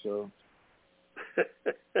for this. So,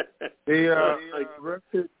 they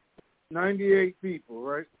arrested 98 people,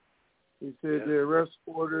 right? He said the arrest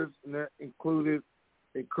orders, and that included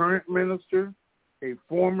a current minister, a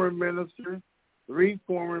former minister, 3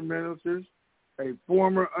 former ministers, a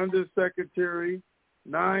former undersecretary,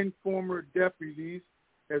 9 former deputies,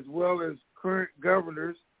 as well as current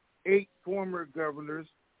governors, 8 former governors,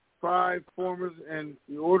 5 formers, and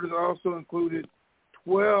the orders also included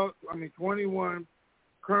 21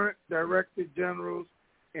 current director generals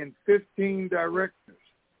and 15 directors.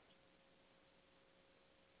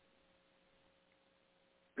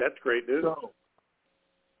 That's great news. So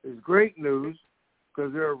it's great news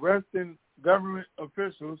because they're arresting government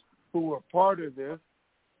officials who were part of this,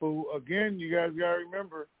 who, again, you guys got to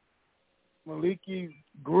remember, Maliki's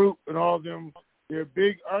group and all of them, their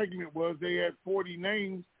big argument was they had 40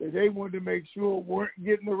 names that they wanted to make sure weren't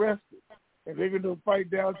getting arrested. And they're going to fight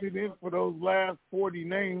down to the end for those last 40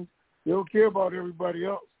 names. They don't care about everybody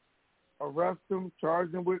else. Arrest them,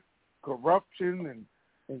 charge them with corruption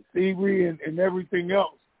and thievery and everything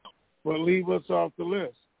else, but leave us off the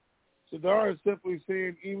list. Sadar is simply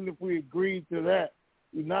saying, even if we agreed to that,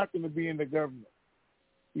 we're not going to be in the government.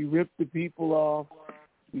 You rip the people off.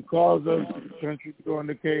 You cause us, the country, to go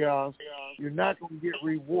into chaos. You're not going to get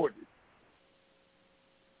rewarded.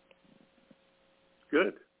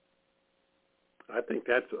 Good. I think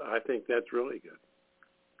that's really good.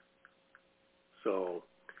 So,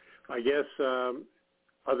 I guess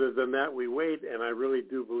other than that, we wait. And I really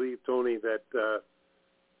do believe, Tony, that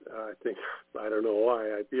I don't know why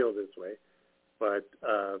I feel this way, but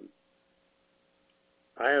I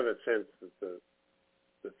have a sense that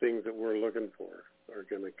the things that we're looking for are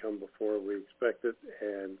going to come before we expect it,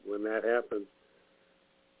 and when that happens,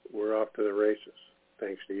 we're off to the races,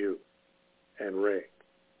 thanks to you and Ray.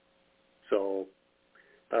 So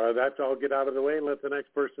that's all. Get out of the way and let the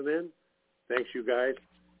next person in. Thanks, you guys.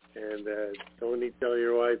 And Tony, tell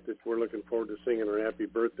your wife that we're looking forward to singing her happy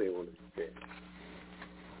birthday one of these days.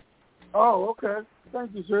 Oh, okay.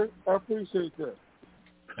 Thank you, sir. I appreciate that.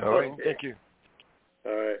 All right. Thank you.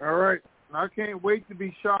 All right. All right. I can't wait to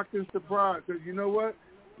be shocked and surprised, because you know what?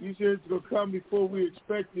 You said it's going to come before we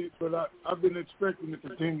expect it, but I've been expecting it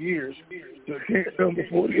for 10 years, so it can't come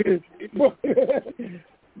before it is.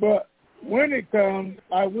 But when it comes,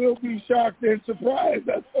 I will be shocked and surprised.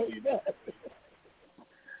 I'll tell you that.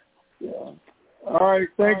 Yeah. All right.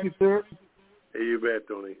 Thank you, sir. Hey, you bet,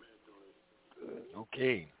 Tony.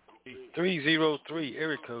 Okay. 303,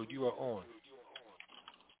 area code, you are on.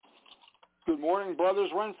 Good morning, Brothers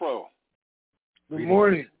Renfro. Good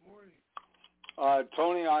morning.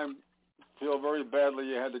 Tony, I feel very badly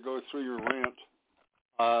you had to go through your rant.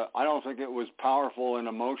 I don't think it was powerful and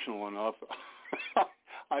emotional enough.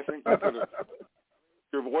 I think you could have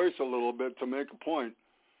your voice a little bit to make a point.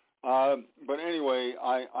 But anyway,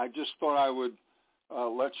 I just thought I would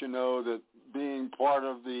let you know that being part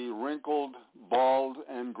of the wrinkled, bald,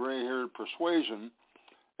 and gray-haired persuasion,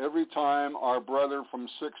 every time our brother from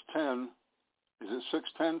 610, is it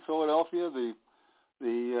 610 Philadelphia,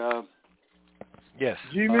 the yes,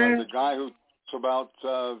 G-Man? the guy who talks about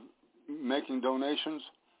making donations.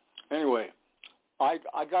 Anyway, I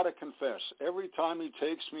got to confess, every time he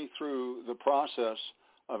takes me through the process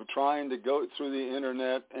of trying to go through the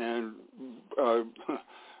internet and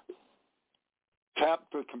tap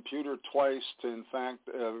the computer twice to, in fact,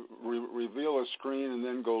 reveal a screen and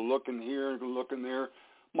then go look in here and look in there,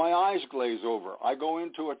 my eyes glaze over. I go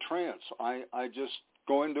into a trance. I just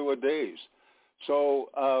go into a daze. So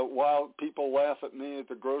while people laugh at me at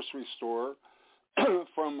the grocery store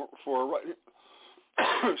for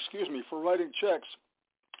writing checks,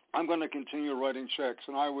 I'm going to continue writing checks,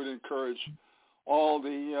 and I would encourage all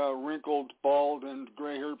the wrinkled, bald, and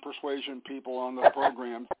gray-haired persuasion people on the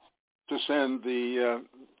program to send the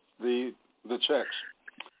checks.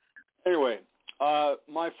 Anyway,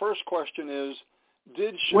 my first question is,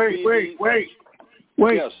 Wait.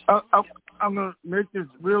 Yes. I'm going to make this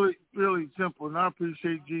really, really simple, and I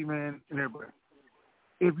appreciate G-Man and everybody.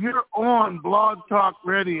 If you're on Blog Talk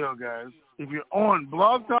Radio, guys,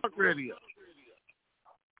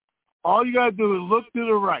 all you got to do is look to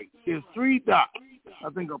the right. There's 3 dots. I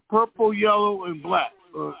think a purple, yellow, and black.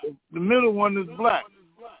 The middle one is black.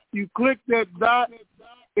 You click that dot,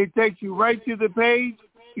 it takes you right to the page.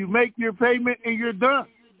 You make your payment, and you're done.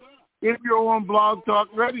 If you're on Blog Talk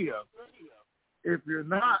Radio. If you're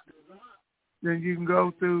not, then you can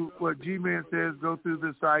go through what G-Man says, go through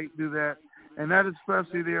the site, do that. And that is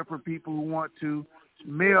especially there for people who want to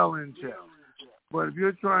mail in checks. But if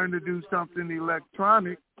you're trying to do something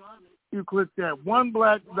electronic, you click that one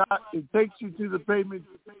black dot, it takes you to the payment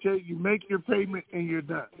check, you make your payment, and you're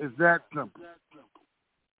done. It's that simple.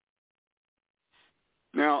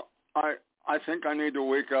 Now, I think I need to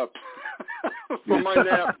wake up from my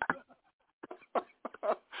nap.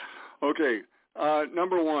 Okay,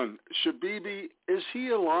 number one, Shabibi, is he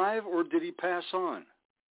alive or did he pass on?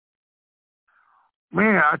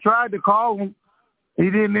 Man, I tried to call him. He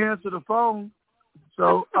didn't answer the phone.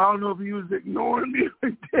 So I don't know if he was ignoring me or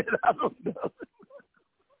he did. I don't know.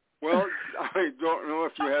 Well, I don't know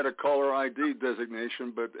if you had a caller ID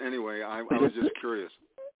designation, but anyway, I was just curious.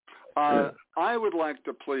 I would like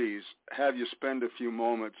to please have you spend a few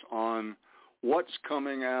moments on what's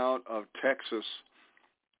coming out of Texas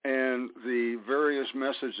and the various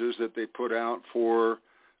messages that they put out for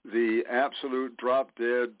the absolute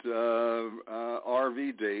drop-dead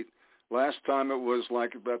RV date Last time it was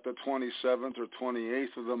like about the 27th or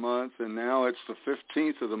 28th of the month, and now it's the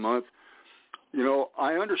 15th of the month. You know,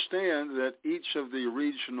 I understand that each of the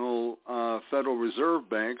regional Federal Reserve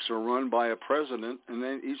banks are run by a president, and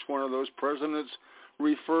then each one of those presidents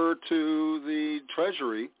refer to the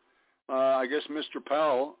Treasury. I guess Mr.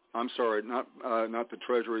 Powell, I'm sorry, not the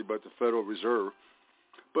Treasury, but the Federal Reserve.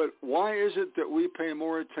 But why is it that we pay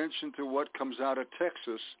more attention to what comes out of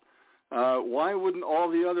Texas? Why wouldn't all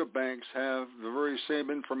the other banks have the very same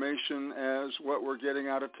information as what we're getting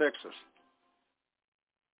out of Texas?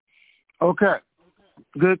 Okay,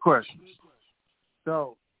 good question.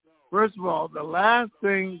 So, first of all, the last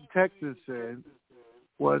thing Texas said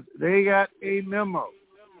was they got a memo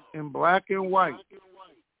in black and white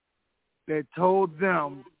that told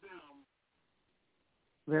them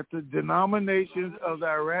that the denominations of the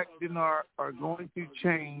Iraq dinar are going to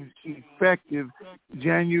change effective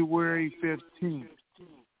January 15th,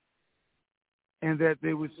 and that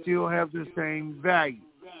they would still have the same value.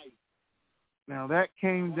 Now, that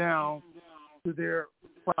came down to their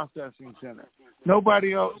processing center.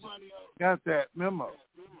 Nobody else got that memo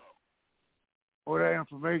or that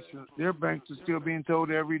information. Their banks are still being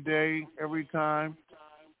told every day, every time,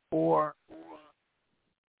 or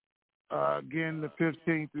again, the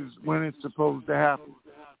 15th is when it's supposed to happen.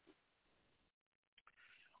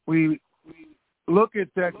 We look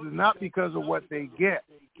at Texas not because of what they get,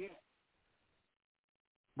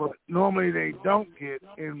 but normally they don't get.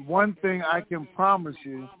 And one thing I can promise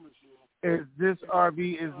you is this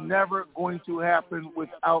RV is never going to happen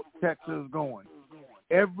without Texas going.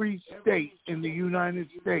 Every state in the United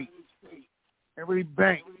States, every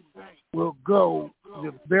bank will go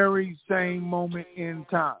the very same moment in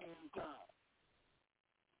time.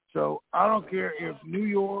 So I don't care if New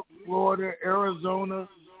York, Florida, Arizona,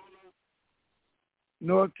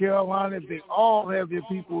 North Carolina, if they all have their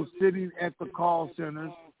people sitting at the call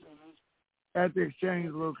centers, at the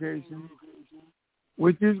exchange location,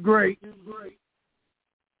 which is great.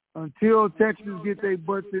 Until Texas get their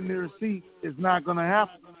butts in their seats, it's not going to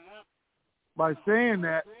happen. By saying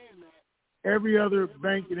that, every other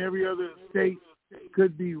bank in every other state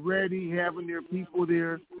could be ready, having their people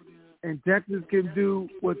there, and Texas can do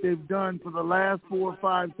what they've done for the last 4 or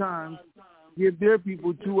 5 times, give their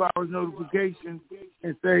people 2 hours notification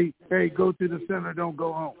and say, hey, go to the center, don't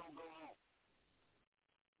go home.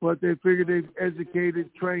 But they figure they've educated,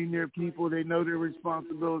 trained their people, they know their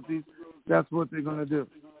responsibilities. That's what they're going to do.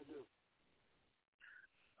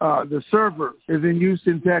 The server is in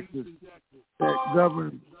Houston, Texas, that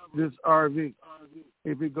governs this RV,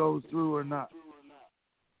 if it goes through or not.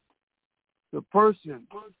 The person,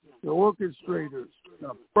 the orchestrator,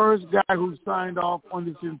 the first guy who signed off on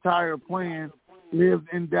this entire plan lives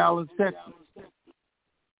in Dallas, Texas.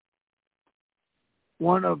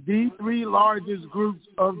 One of the 3 largest groups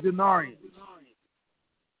of denarians,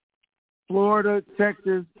 Florida,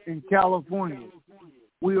 Texas, and California.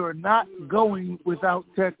 We are not going without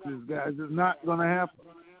Texas, guys. It's not going to happen.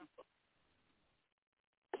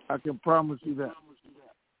 I can promise you that.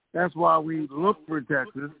 That's why we look for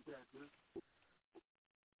Texas.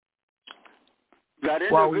 That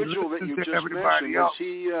individual that you just mentioned, is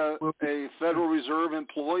he a Federal Reserve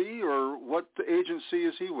employee, or what agency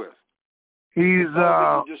is he with? He's is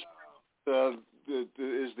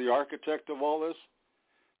the architect of all this?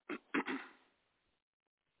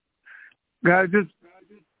 Guys, this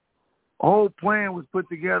whole plan was put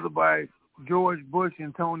together by George Bush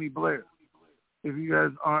and Tony Blair, if you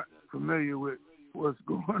guys aren't familiar with what's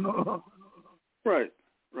going on. Right.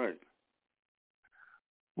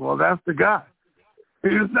 Well, that's the guy.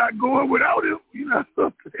 It's not going without him, you know what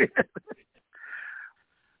I'm saying?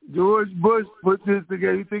 George Bush put this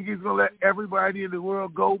together. You think he's going to let everybody in the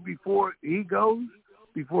world go before he goes?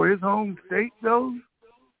 Before his home state goes?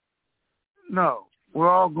 No, we're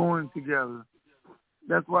all going together.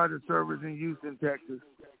 That's why the server's in Houston, Texas.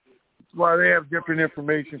 That's why they have different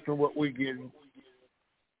information from what we're getting,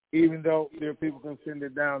 even though their people can send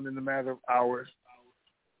it down in a matter of hours.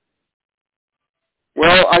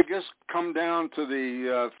 Well, I guess come down to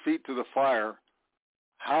the feet to the fire.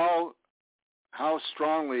 How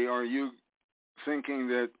strongly are you thinking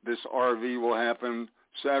that this RV will happen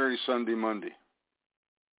Saturday, Sunday, Monday?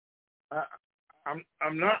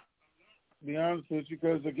 I'm not, to be honest with you,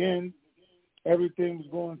 because again, everything was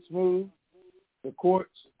going smooth. The courts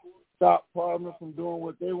stopped Parliament from doing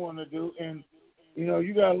what they want to do, and you know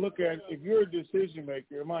you got to look at it. If you're a decision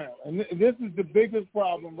maker, and this is the biggest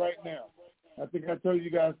problem right now. I think I told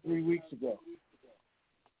you guys 3 weeks ago.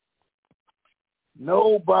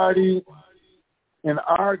 Nobody in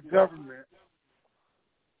our government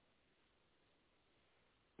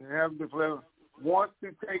and have declared want to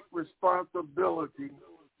take responsibility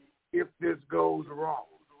if this goes wrong.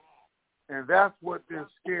 And that's what they're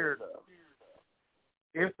scared of.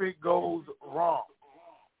 If it goes wrong.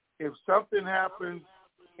 If something happens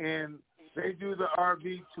and they do the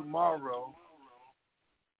RV tomorrow,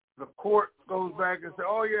 the court goes back and says,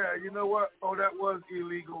 oh, yeah, you know what? Oh, that was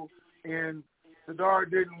illegal. And Sadar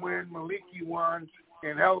didn't win. Maliki won.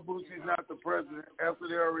 And Halabusi's not the president. After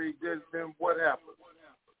they already did, then what happens?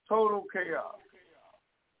 Total chaos.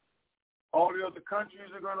 All the other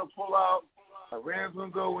countries are going to pull out. Iran's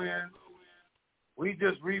going to go in. We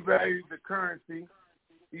just revalued the currency.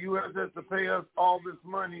 The U.S. has to pay us all this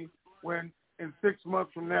money when in 6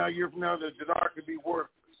 months from now, a year from now, the dinar could be worthless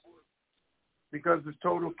because there's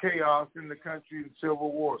total chaos in the country and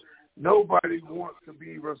civil war. Nobody wants to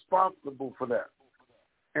be responsible for that,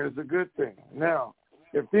 and it's a good thing. Now,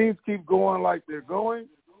 if things keep going like they're going,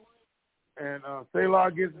 and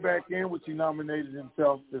Salah gets back in, which he nominated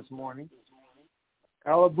himself this morning,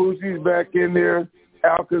 Al-Abusi's back in there,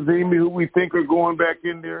 Al-Kazemi, who we think are going back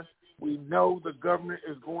in there. We know the government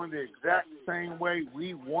is going the exact same way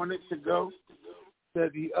we want it to go,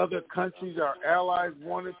 that the other countries, our allies,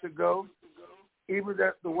 want it to go. Even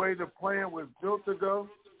that's the way the plan was built to go,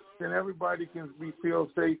 then everybody can feel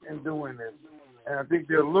safe in doing this. And I think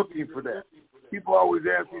they're looking for that. People always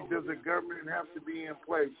ask me, does the government have to be in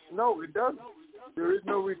place? No, it doesn't. There is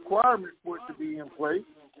no requirement for it to be in place.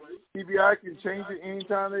 CBI can change it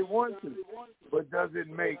anytime they want to. But does it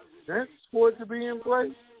make sense for it to be in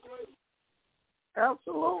place?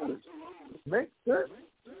 Absolutely. It makes sense.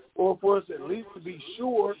 Or for us at least to be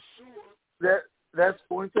sure that that's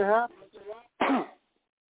going to happen.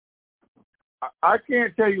 I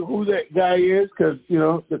can't tell you who that guy is because, you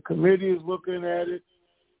know, the committee is looking at it.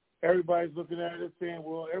 Everybody's looking at it saying,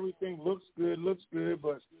 well, everything looks good,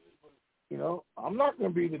 but, you know, I'm not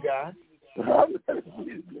going to be the guy. I'm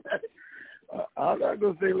not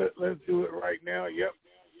going to say, let's do it right now. Yep.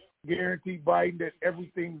 Guarantee Biden that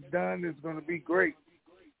everything's done is going to be great.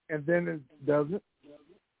 And then it doesn't.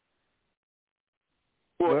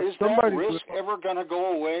 Well, is that risk ever going to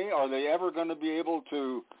go away? Are they ever going to be able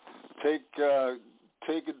to take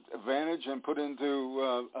advantage and put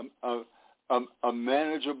into a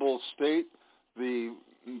manageable state the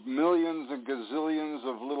millions and gazillions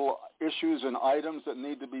of little issues and items that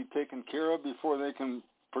need to be taken care of before they can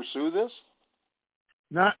pursue this?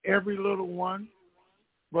 Not every little one,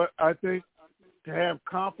 but I think to have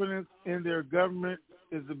confidence in their government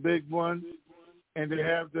is a big one, and to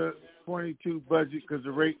have the 22 budget because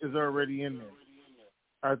the rate is already in there.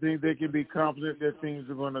 I think they can be confident that things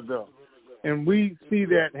are going to go. And we see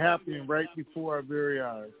that happening right before our very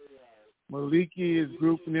eyes. Maliki, his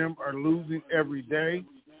group, and them are losing every day.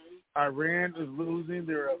 Iran is losing.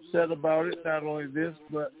 They're upset about it. Not only this,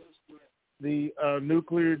 but the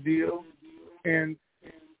nuclear deal. And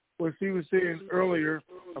what she was saying earlier,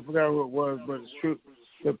 I forgot who it was, but it's true.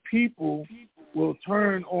 The people will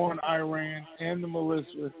turn on Iran and the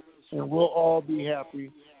militia, and we'll all be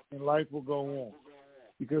happy, and life will go on.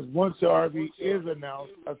 Because once the RV is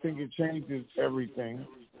announced, I think it changes everything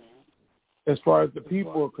as far as the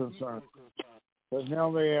people are concerned. Because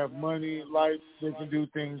now they have money, life, they can do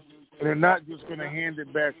things, and they're not just going to hand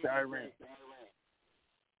it back to Iran.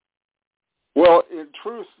 Well, in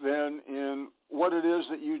truth, then, in what it is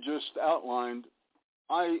that you just outlined,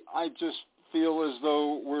 I just feel as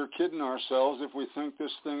though we're kidding ourselves if we think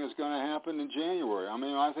this thing is going to happen in January. I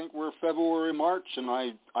mean, I think we're February, March, and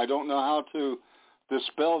I don't know how to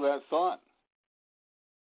dispel that thought.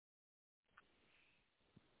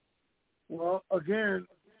 Well, again,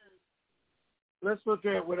 let's look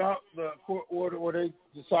at without the court order where they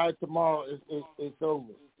decide tomorrow, it's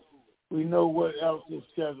over. We know what else is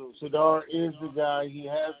scheduled. Sadar is the guy. He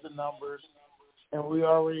has the numbers, and we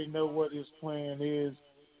already know what his plan is.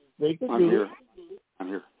 They can do it. I'm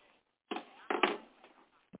here.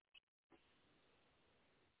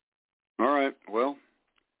 All right. Well,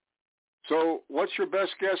 so what's your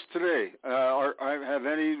best guess today? Have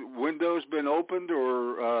any windows been opened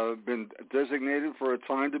or been designated for a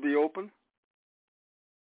time to be open?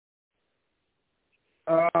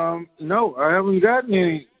 No, I haven't gotten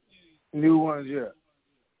any new ones yet.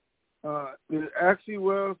 Actually,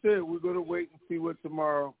 well said, we're going to wait and see what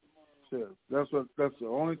tomorrow says. That's the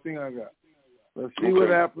only thing I got. Let's see what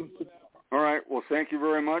happens. All right. Well, thank you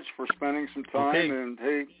very much for spending some time, and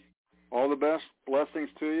hey, all the best. Blessings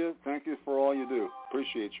to you. Thank you for all you do.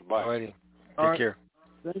 Appreciate you. Bye. All righty. Take care.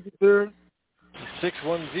 Thank you, sir.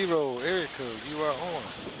 610 area code. You are on.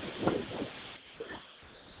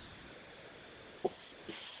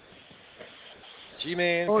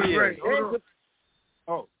 G-Man. Oh, right.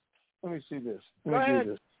 Oh, Let me see this. Go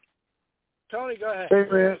ahead. Tony, go ahead. Hey,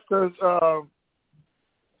 man, because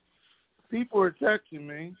people are texting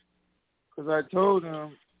me because I told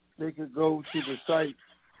them they could go to the site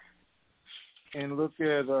and look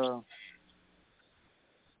at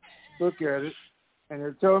it, and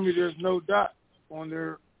they're telling me there's no dot on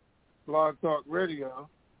their Blog Talk Radio.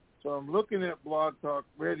 So I'm looking at Blog Talk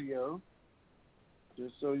Radio,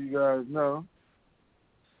 just so you guys know.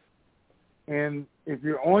 And if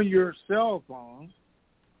you're on your cell phone,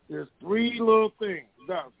 there's three little things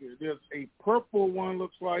out there. There's a purple one,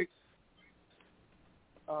 looks like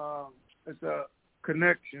it's a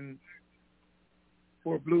connection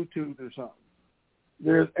for Bluetooth or something.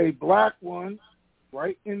 There's a black one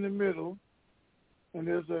right in the middle, and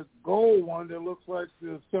there's a gold one that looks like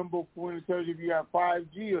the symbol pointing tells you if you got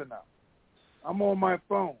 5G or not. I'm on my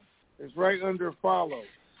phone. It's right under follow,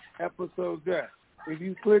 episode deck. If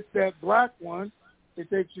you click that black one, it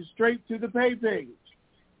takes you straight to the pay page.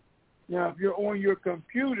 Now, if you're on your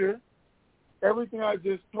computer, everything I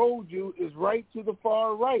just told you is right to the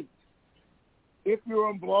far right. If you're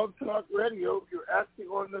on Blog Talk Radio, if you're actually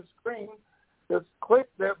on the screen, just click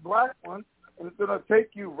that black one, and it's going to take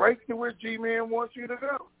you right to where G-Man wants you to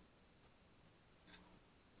go.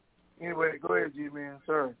 Anyway, go ahead, G-Man.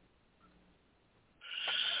 Sorry.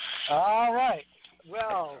 All right.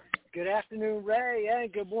 Well, good afternoon, Ray,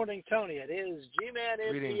 and good morning, Tony. It is G-Man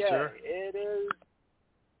Greetings, MPA. sir. It is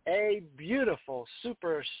a beautiful,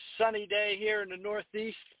 super sunny day here in the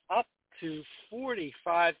Northeast, up to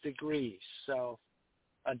 45 degrees. So,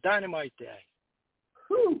 a dynamite day.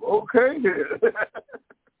 Whew, okay.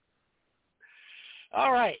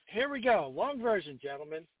 All right, here we go. Long version,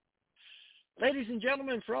 gentlemen. Ladies and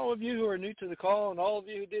gentlemen, for all of you who are new to the call and all of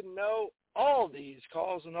you who didn't know, all these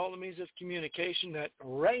calls and all the means of communication that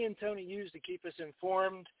Ray and Tony use to keep us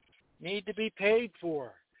informed need to be paid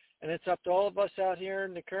for. And it's up to all of us out here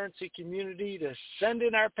in the currency community to send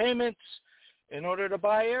in our payments in order to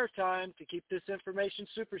buy airtime to keep this information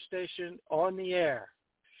superstation on the air.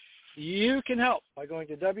 You can help by going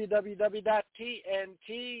to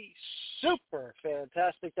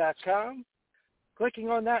www.TNTSuperfantastic.com, clicking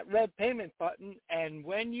on that red payment button, and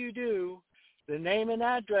when you do, the name and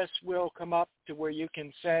address will come up to where you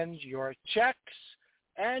can send your checks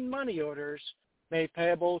and money orders made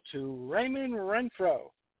payable to Raymond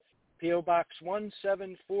Renfro, P.O. Box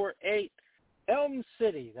 1748, Elm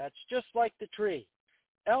City, that's just like the tree,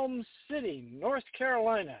 Elm City, North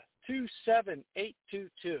Carolina,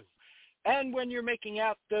 27822. And when you're making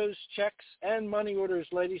out those checks and money orders,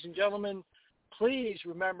 ladies and gentlemen, please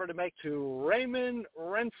remember to make to Raymond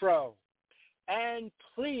Renfro. And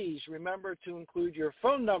please remember to include your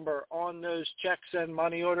phone number on those checks and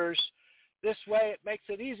money orders. This way it makes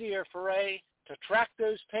it easier for Ray to track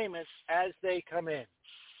those payments as they come in.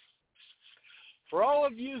 For all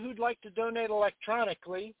of you who'd like to donate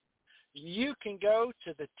electronically, you can go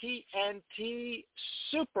to the TNT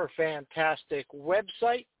Superfantastic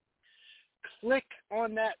website, click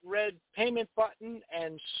on that red payment button,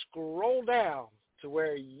 and scroll down to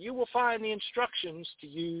where you will find the instructions to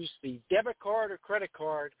use the debit card or credit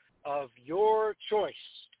card of your choice.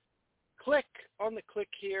 Click on the Click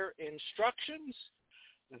Here instructions.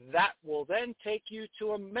 That will then take you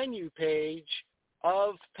to a menu page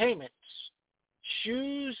of payments.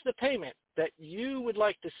 Choose the payment that you would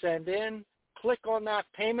like to send in. Click on that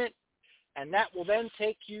payment, and that will then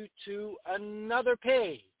take you to another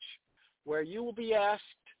page where you will be asked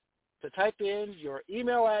to type in your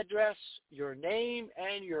email address, your name,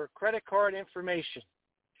 and your credit card information.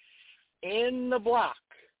 In the block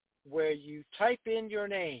where you type in your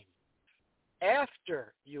name,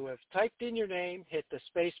 after you have typed in your name, hit the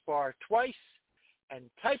space bar twice and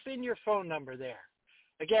type in your phone number there.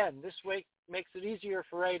 Again, this way makes it easier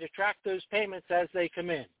for Ray to track those payments as they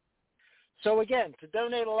come in. So again, to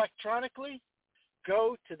donate electronically,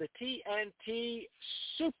 go to the TNT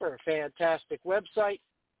Superfantastic website,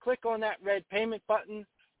 click on that red payment button,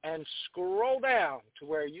 and scroll down to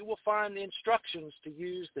where you will find the instructions to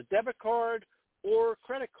use the debit card or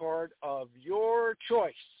credit card of your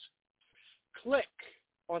choice. Click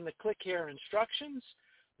on the Click Here instructions.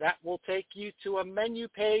 That will take you to a menu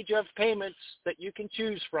page of payments that you can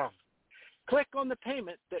choose from. Click on the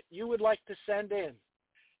payment that you would like to send in.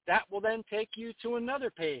 That will then take you to another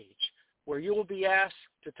page where you will be asked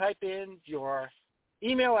to type in your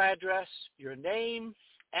email address, your name,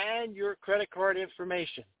 and your credit card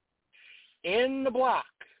information. In the block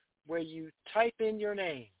where you type in your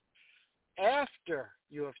name, after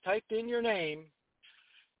you have typed in your name,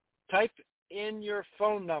 type in your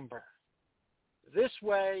phone number. This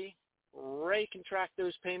way, Ray can track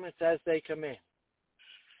those payments as they come in.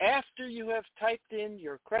 After you have typed in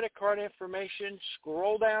your credit card information,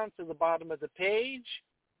 scroll down to the bottom of the page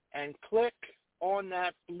and click on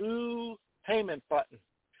that blue payment button.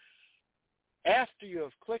 After you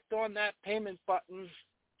have clicked on that payment button,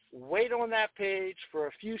 wait on that page for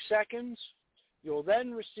a few seconds. You'll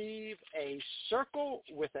then receive a circle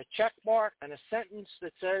with a check mark and a sentence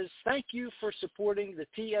that says, "Thank you for supporting the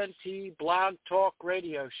TNT Blog Talk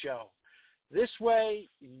Radio Show." This way,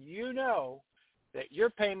 you know that your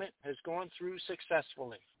payment has gone through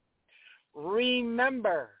successfully.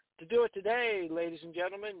 Remember to do it today, ladies and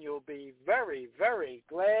gentlemen. You'll be very, very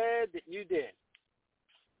glad that you did.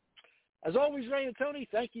 As always, Ray and Tony,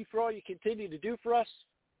 thank you for all you continue to do for us.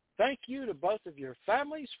 Thank you to both of your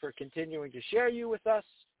families for continuing to share you with us.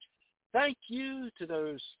 Thank you to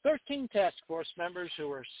those 13 task force members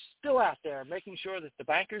who are still out there making sure that the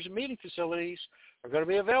bankers and meeting facilities are going to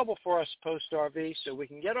be available for us post-RV so we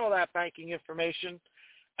can get all that banking information.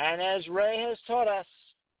 And as Ray has taught us,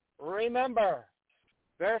 remember,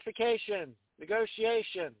 verification,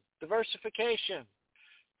 negotiation, diversification,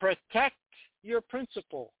 protect your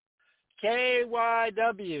principal,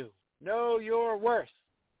 KYW, know your worth,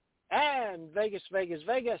 and Vegas, Vegas,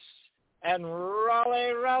 Vegas, and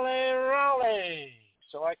Raleigh, Raleigh, Raleigh,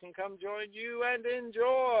 so I can come join you and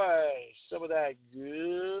enjoy some of that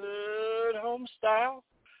good home-style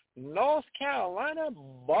North Carolina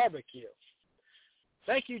barbecue.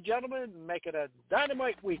 Thank you, gentlemen. Make it a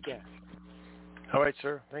dynamite weekend. All right,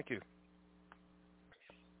 sir. Thank you.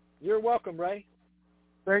 You're welcome, Ray.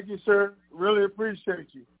 Thank you, sir. Really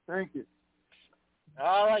appreciate you. Thank you.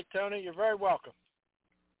 All right, Tony. You're very welcome.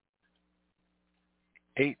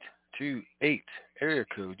 828 area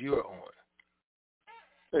code. You are on.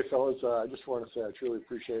 Hey, fellas. I just want to say I truly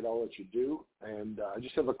appreciate all that you do. And I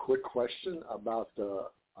just have a quick question about the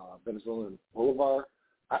Venezuelan Bolivar.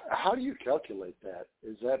 How do you calculate that?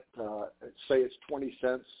 Is that, say it's 20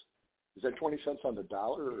 cents? Is that 20 cents on the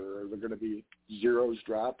dollar, or are there going to be zeros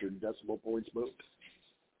dropped or decimal points moved?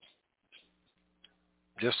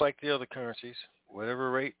 Just like the other currencies,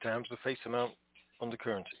 whatever rate times the face amount on the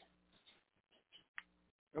currency.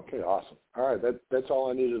 Okay, awesome. All right, that's all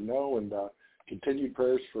I needed to know, and continued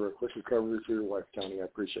prayers for a quick recovery for your wife, Tony. I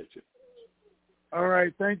appreciate you. All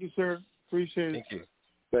right, thank you, sir. Appreciate it. Thank you.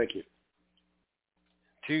 Thank you.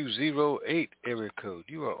 208 area code.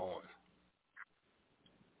 You are on.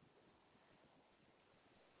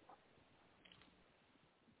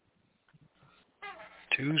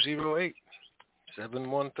 Two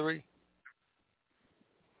 713.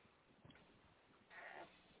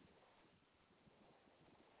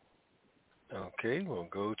 Okay, we'll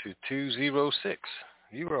go to 206.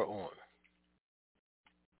 You are on.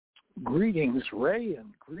 Greetings, Ray,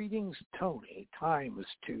 and greetings, Tony. Times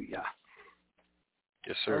to ya.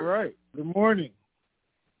 Yes, sir. All right. Good morning.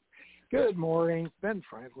 Good morning. Ben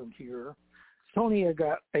Franklin here. Tony, I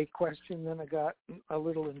got a question, then I got a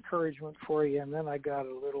little encouragement for you, and then I got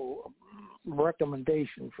a little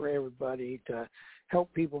recommendation for everybody to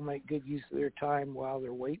help people make good use of their time while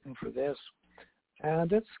they're waiting for this.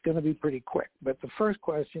 And it's going to be pretty quick. But the first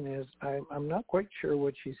question is, I'm not quite sure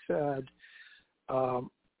what she said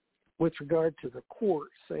with regard to the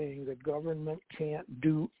court saying the government can't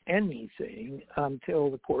do anything until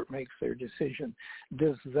the court makes their decision.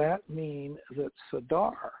 Does that mean that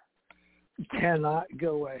Sadar cannot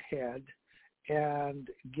go ahead and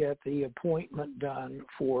get the appointment done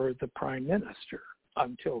for the prime minister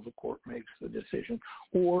until the court makes the decision?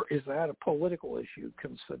 Or is that a political issue?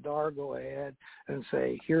 Can Sadar go ahead and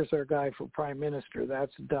say, here's our guy for prime minister,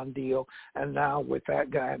 that's a done deal, and now with that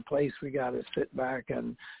guy in place, we got to sit back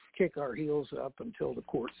and kick our heels up until the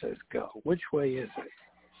court says go? Which way is it?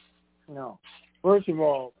 No. First of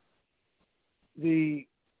all, the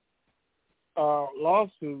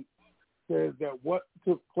lawsuit says that what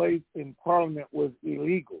took place in Parliament was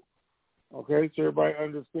illegal. Okay, so everybody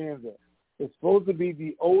understands that. It's supposed to be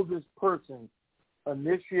the oldest person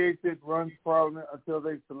initiates it, runs Parliament until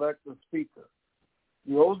they select the Speaker.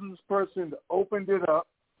 The oldest person opened it up.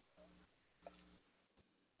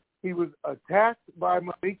 He was attacked by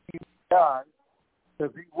Maliki because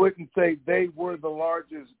he wouldn't say they were the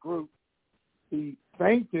largest group. He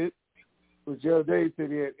fainted, which the other day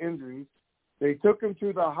said he had injuries. They took him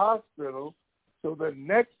to the hospital, so the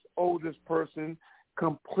next oldest person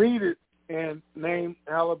completed and named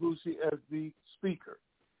Halabusi as the Speaker,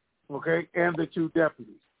 okay, and the two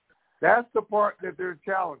deputies. That's the part that they're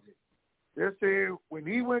challenging. They're saying when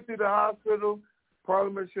he went to the hospital,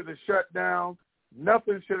 Parliament should have shut down.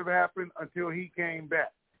 Nothing should have happened until he came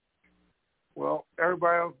back. Well,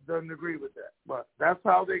 everybody else doesn't agree with that, but that's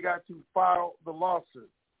how they got to file the lawsuit.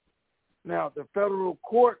 Now, the federal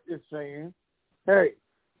court is saying, hey,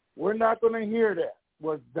 we're not going to hear that.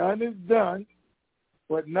 What's done is done,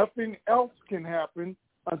 but nothing else can happen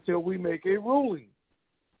until we make a ruling.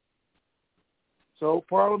 So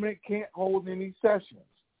Parliament can't hold any sessions,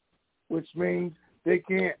 which means they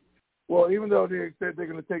can't, well, even though they said they're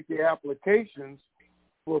going to take the applications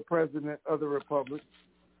for President of the Republic,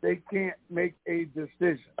 they can't make a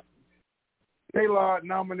decision. Taylor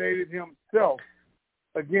nominated himself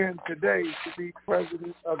again today to be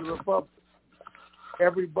President of the Republic.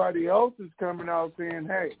 Everybody else is coming out saying,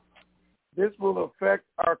 hey, this will affect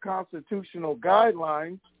our constitutional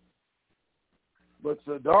guidelines. But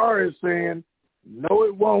Sadar is saying, no,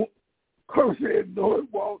 it won't. Coach said, no, it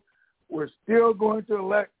won't. We're still going to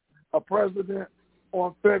elect a president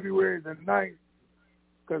on February the 9th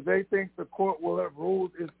because they think the court will have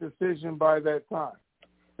ruled its decision by that time.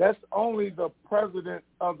 That's only the president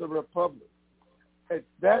of the republic. At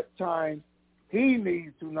that time, he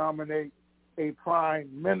needs to nominate a prime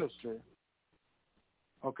minister,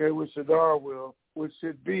 okay, which Sadar will, which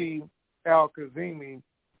should be Al-Kazemi,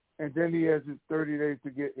 and then he has his 30 days to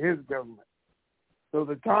get his government. So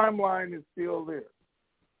the timeline is still there.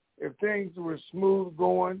 If things were smooth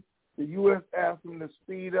going, the U.S. asked them to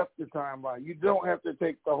speed up the timeline. You don't have to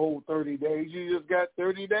take the whole 30 days. You just got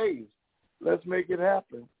 30 days. Let's make it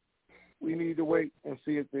happen. We need to wait and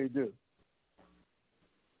see if they do.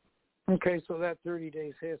 Okay, so that 30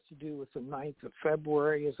 days has to do with the 9th of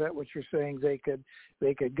February. Is that what you're saying? They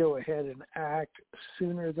could go ahead and act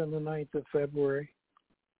sooner than the 9th of February?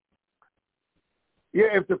 Yeah,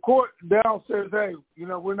 if the court now says, hey,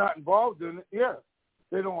 we're not involved in it, yeah,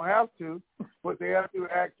 they don't have to, but they have to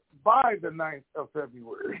act by the 9th of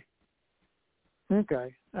February.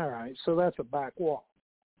 Okay, all right. So that's a back wall.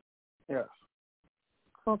 Yes.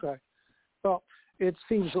 Okay. Well, it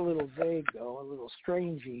seems a little vague, though, a little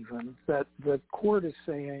strange even, that the court is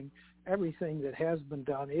saying everything that has been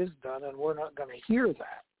done is done, and we're not going to hear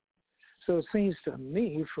that. So it seems to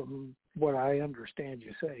me, from what I understand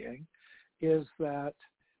you saying, is that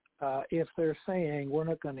if they're saying we're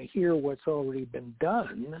not going to hear what's already been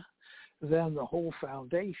done, then the whole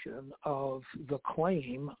foundation of the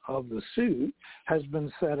claim of the suit has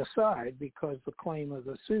been set aside because the claim of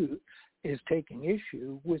the suit is taking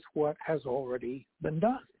issue with what has already been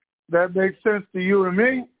done. That makes sense to you and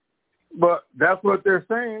me, but that's what they're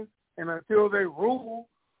saying. And until they rule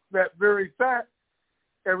that very fact,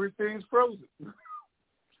 everything's frozen.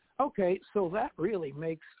 Okay, so that really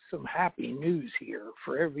makes some happy news here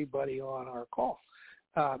for everybody on our call,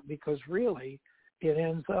 because really it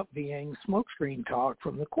ends up being smokescreen talk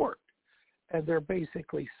from the court. And they're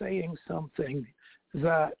basically saying something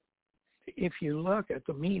that, if you look at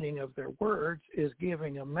the meaning of their words, is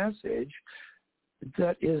giving a message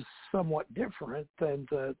that is somewhat different than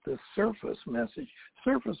the surface message.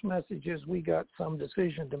 Surface message is we got some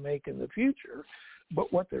decision to make in the future,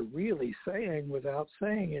 but what they're really saying without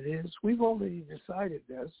saying it is we've already decided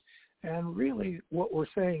this, and really what we're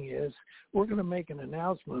saying is we're going to make an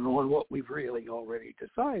announcement on what we've really already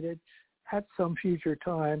decided at some future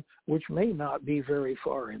time, which may not be very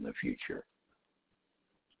far in the future.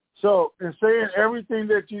 So, in saying everything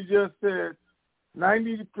that you just said,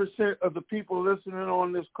 90% of the people listening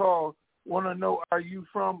on this call want to know, are you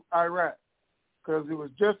from Iraq? Because it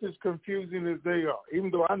was just as confusing as they are,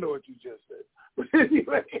 even though I know what you just said. But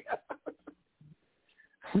anyway.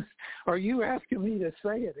 Are you asking me to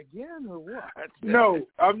say it again or what? No,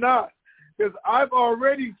 I'm not. Because I've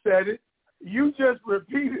already said it. You just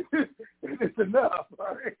repeated it. It's enough.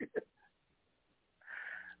 All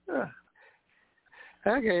right?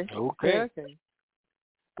 Okay.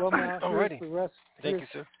 Well, now here's the rest. Thank you,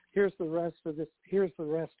 sir. Here's the rest of this. Here's the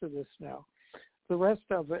rest of this now. The rest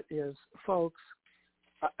of it is, folks,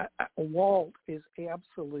 Walt is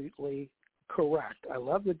absolutely correct. I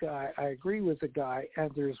love the guy. I agree with the guy. And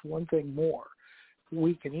there's one thing more.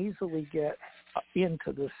 We can easily get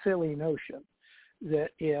into the silly notion that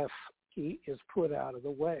if he is put out of the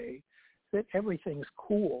way, that everything's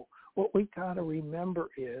cool. What we got to remember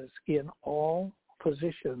is in all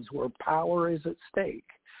positions where power is at stake,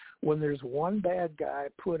 when there's one bad guy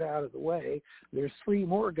put out of the way, there's three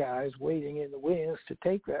more guys waiting in the wings to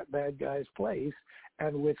take that bad guy's place,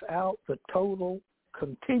 and without the total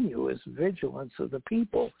continuous vigilance of the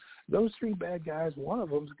people, those three bad guys, one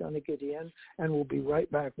of them's going to get in and we'll be right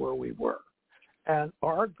back where we were. And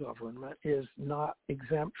our government is not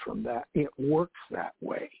exempt from that. It works that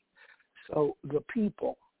way. So the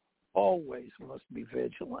people always must be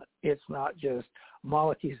vigilant. It's not just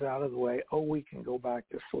Malachi's out of the way, oh, we can go back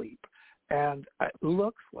to sleep. And it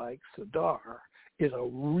looks like Sadar is a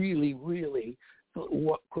really, really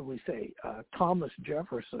what could we say, Thomas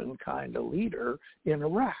Jefferson kind of leader in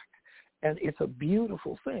Iraq. And it's a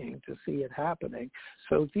beautiful thing to see it happening.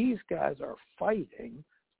 So these guys are fighting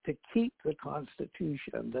to keep the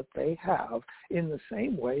Constitution that they have in the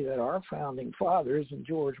same way that our founding fathers and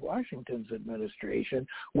George Washington's administration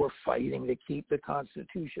were fighting to keep the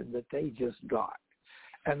Constitution that they just got.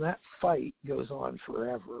 And that fight goes on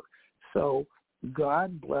forever. So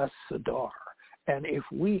God bless Sadr. And if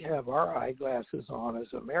we have our eyeglasses on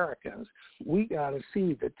as Americans, we got to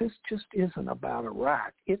see that this just isn't about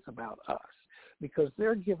Iraq. It's about us, because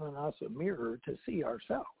they're giving us a mirror to see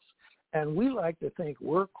ourselves. And we like to think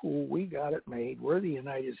we're cool, we got it made, we're the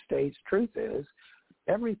United States. Truth is,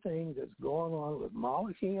 everything that's going on with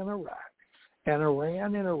Maliki in Iraq and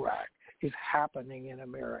Iran in Iraq is happening in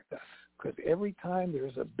America. Because every time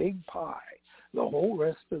there's a big pie, the whole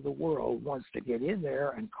rest of the world wants to get in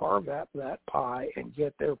there and carve up that pie and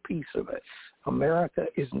get their piece of it. America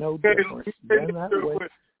is no different than that way.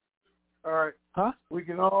 All right. Huh? We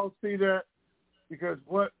can all see that, because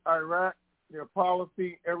what Iraq, their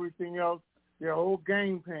policy, everything else, their whole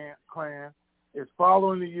game plan is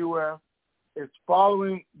following the U.S. It's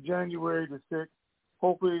following January the 6th.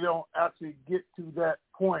 Hopefully they don't actually get to that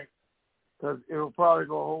point, because it'll probably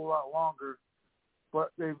go a whole lot longer.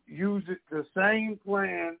 But they've used it, the same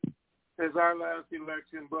plan as our last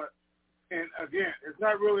election. But, and again, it's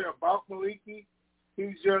not really about Maliki.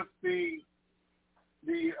 He's just the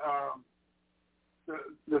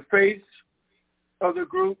face of the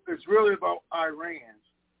group. It's really about Iran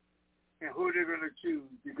and who they're going to choose.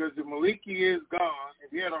 Because if Maliki is gone,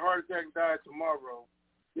 if he had a heart attack and died tomorrow,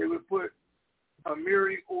 they would put a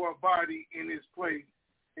Miri or a body in his place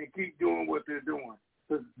and keep doing what they're doing.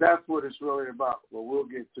 Because that's what it's really about. But we'll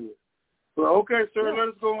get to it. So, okay, sir, let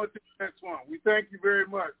us go on to the next one. We thank you very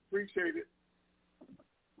much. Appreciate it.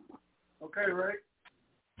 Okay, Ray?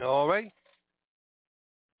 All right.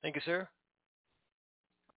 Thank you, sir.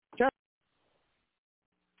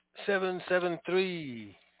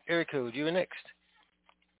 773, area code, you're next.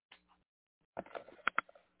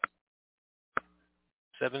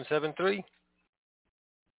 773.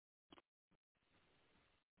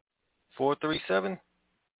 437.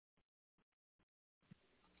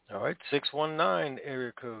 All right, 619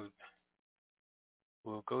 area code.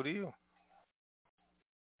 We'll go to you.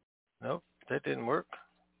 Nope, that didn't work.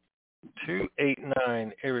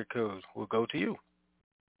 289 area code. We'll go to you.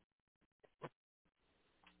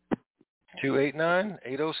 289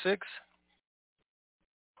 806.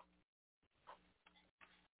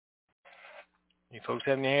 You folks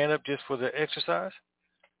having your hand up just for the exercise?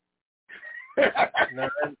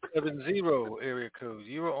 970 area code.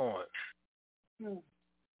 You are on.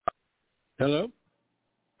 Hello?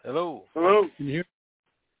 Hello. Hello. Can you hear?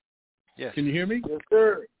 Yes. Can you hear me? Yes,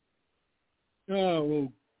 sir. Oh,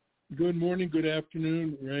 well, good morning, good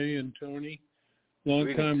afternoon, Ray and Tony.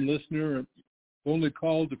 Long-time listener. Only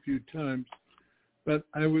called a few times. But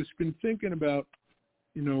I was been thinking about,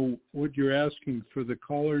 what you're asking for the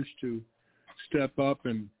callers to step up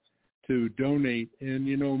and to donate. And,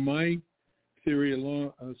 my theory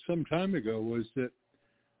some time ago was that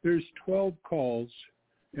there's 12 calls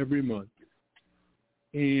every month.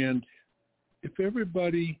 And if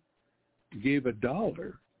everybody gave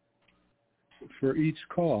 $1 for each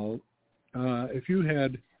call, if you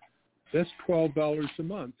had, that's $12 a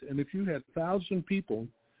month. And if you had 1,000 people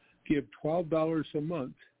give $12 a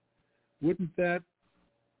month, wouldn't that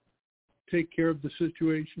take care of the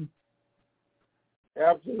situation?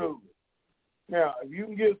 Absolutely. Now, if you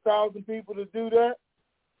can get 1,000 people to do that,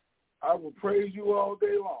 I will praise you all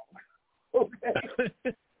day long. Okay.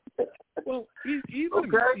 Well, even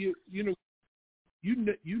okay.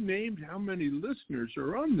 You named how many listeners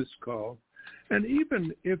are on this call, and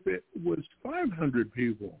even if it was 500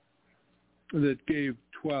 people that gave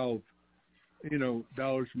 $12,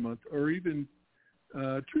 dollars a month, or even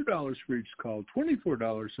 $2 for each call,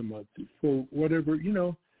 $24 a month for whatever,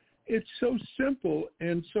 it's so simple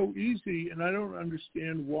and so easy, and I don't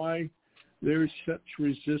understand why there's such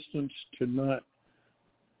resistance to not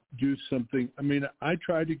do something. I mean, I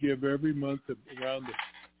try to give every month around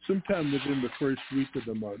sometime within the first week of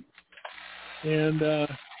the month. And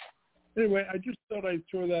anyway, I just thought I'd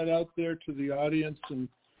throw that out there to the audience and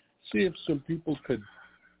see if some people could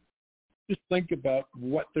just think about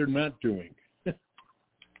what they're not doing.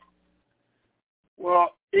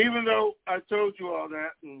 Well, even though I told you all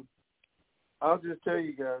that, and I'll just tell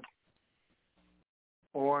you guys,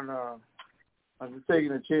 I'm just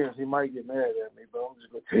taking a chance. He might get mad at me, but I'm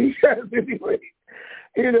just going to tell you guys anyway.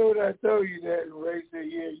 When I told you that, and Ray said,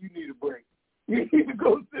 yeah, you need a break. You need to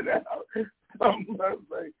go sit down. I was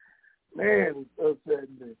like, Man, it's so sad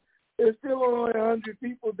to me. There's still only 100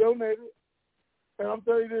 people donated. And I'm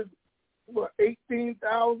telling you, there's,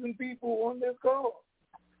 18,000 people on this call.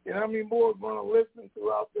 And how many more are going to listen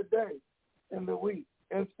throughout the day and the week?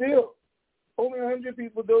 And still, only 100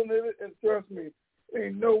 people donated, and trust me, it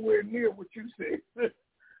ain't nowhere near what you said.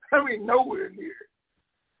 I mean, nowhere near.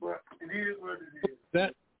 But it is what it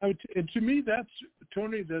is. And to me,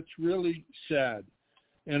 Tony, that's really sad.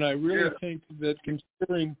 And I really think that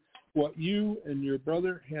considering what you and your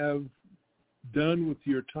brother have done with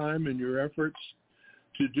your time and your efforts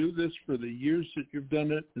to do this for the years that you've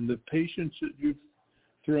done it and the patience that you've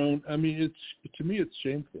thrown, I mean, to me, it's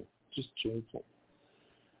shameful, just shameful.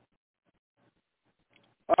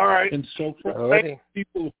 All right. And so for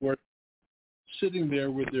people who are sitting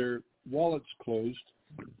there with their wallets closed,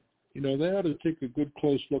 they ought to take a good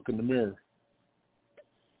close look in the mirror.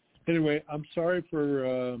 Anyway, I'm sorry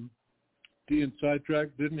for being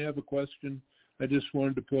sidetracked. Didn't have a question. I just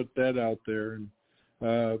wanted to put that out there. And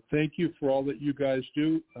thank you for all that you guys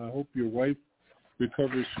do. I hope your wife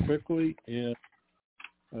recovers quickly. And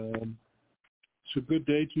it's a good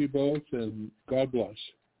day to you both, and God bless.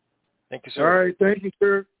 Thank you, sir. All right. Thank you,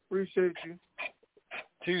 sir. Appreciate you.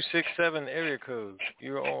 267 area code.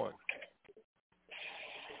 You're on.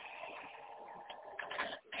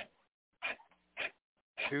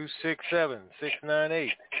 Two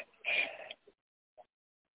 678.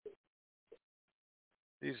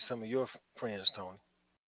 These are some of your friends, Tony.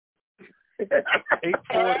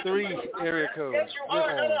 843 area code. You're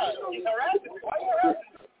on.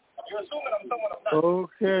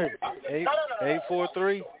 Okay.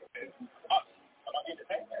 843.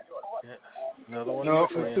 Yeah. Another one. No,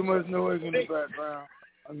 there's too much noise in the background.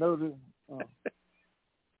 I know this.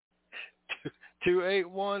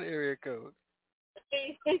 281 area code.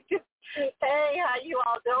 Hey, how you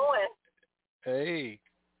all doing? Hey.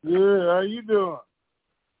 Good. How you doing?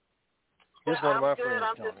 This one of my good. friends.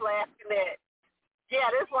 I'm just laughing at. Yeah,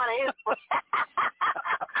 this one of his friends.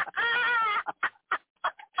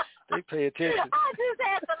 They pay attention. I just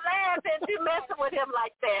had to laugh at you messing with him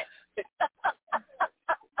like that.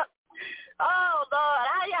 Oh, Lord.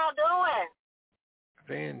 How y'all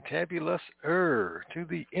doing? Fantabulous to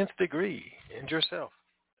the nth degree. And yourself?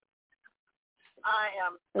 I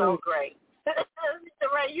am so great.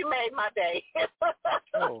 Ray, you made my day.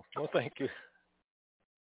 Oh, well, thank you.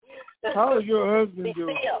 How is your husband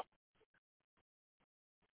doing?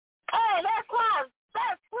 Hey, that's my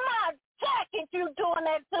jacket you doing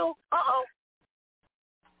that too. Uh-oh.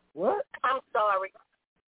 What? I'm sorry.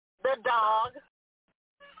 The dog.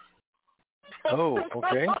 Oh,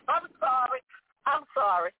 okay. I'm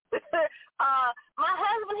sorry. My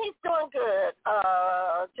husband, he's doing good.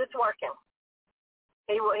 Just working.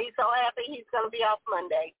 He's so happy he's going to be off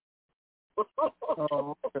Monday.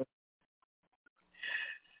 Oh, okay.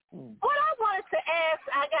 What I wanted to ask,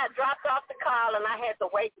 I got dropped off the call and I had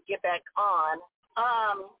to wait to get back on.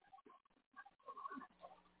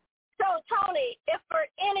 So, Tony, if for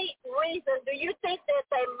any reason, do you think that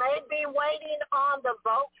they may be waiting on the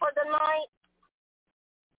vote for the night?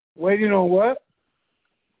 Waiting on what?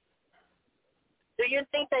 Do you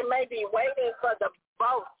think they may be waiting for the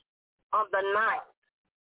vote on the 9th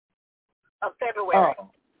of February?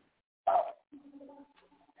 Oh.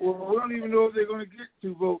 Well, we don't even know if they're going to get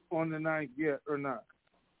to vote on the 9th yet or not.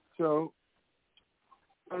 So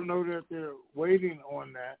I don't know that they're waiting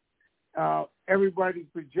on that. Everybody's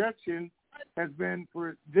projection has been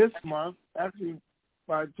for this month, actually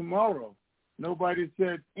by tomorrow. Nobody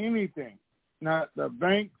said anything. Not the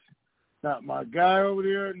banks, not my guy over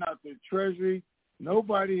there, not the Treasury.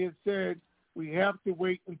 Nobody has said we have to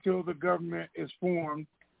wait until the government is formed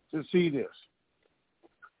to see this.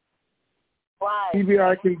 Right.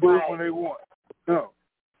 CBI can do it when they want. No.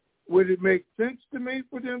 Would it make sense to me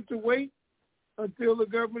for them to wait until the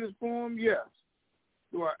government is formed? Yes.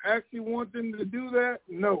 Do I actually want them to do that?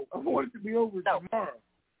 No. I want it to be over tomorrow.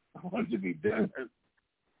 I want it to be done.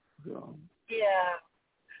 So. Yeah.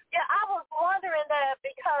 Yeah, I was wondering that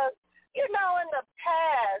because, in the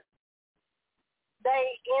past,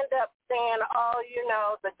 they end up saying,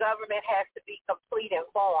 the government has to be complete and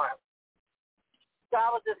formed. So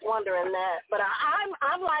I was just wondering that. But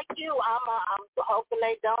I'm like you. I'm hoping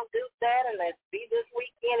they don't do that, and it'll be this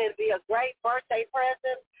weekend. It'll be a great birthday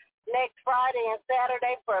present next Friday and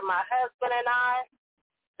Saturday for my husband and I.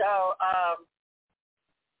 So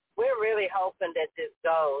we're really hoping that this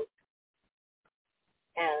goes.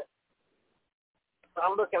 And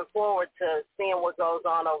I'm looking forward to seeing what goes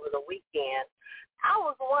on over the weekend. I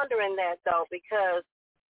was wondering that, though, because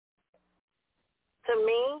to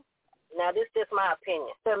me, now this is just my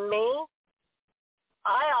opinion, to me,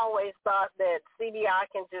 I always thought that CBI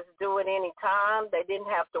can just do it any time. They didn't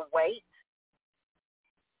have to wait.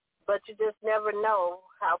 But you just never know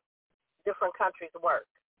how different countries work.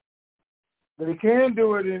 They can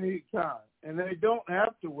do it any time, and they don't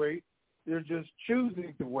have to wait. They're just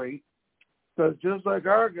choosing to wait because just like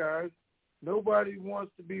our guys, nobody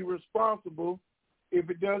wants to be responsible if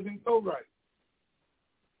it doesn't go right.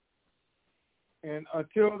 And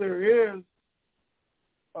until there is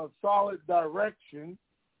a solid direction,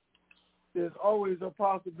 there's always a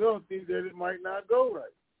possibility that it might not go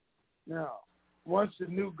right. Now, once the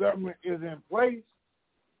new government is in place,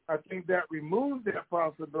 I think that removes that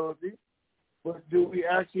possibility. But do we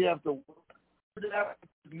actually have to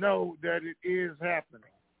know that it is happening?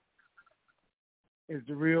 Is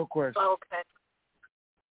the real question. Okay.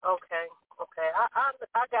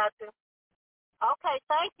 I got you. Okay,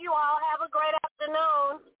 thank you all. Have a great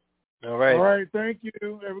afternoon. All right. All right, thank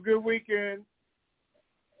you. Have a good weekend.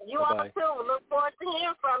 You all too. Look forward to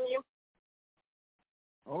hearing from you.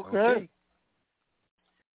 Okay.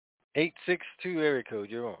 862 area code,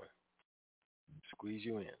 you're on. Squeeze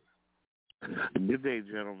you in. Good day,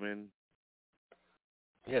 gentlemen.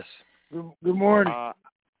 Yes. Good morning.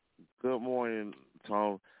 Good morning,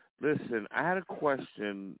 Tom. Listen, I had a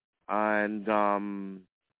question, and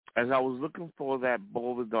as I was looking for that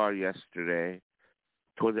boulder dart yesterday,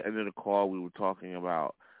 toward the end of the call, we were talking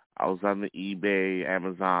about, I was on the eBay,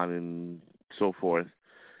 Amazon, and so forth.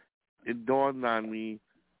 It dawned on me,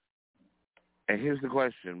 and here's the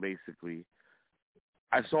question, basically.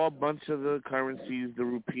 I saw a bunch of the currencies, the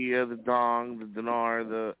rupiah, the dong, the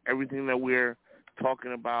dinar, everything that we're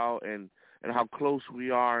talking about, and how close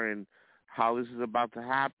we are, and how this is about to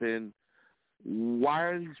happen. Why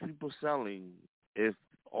are these people selling if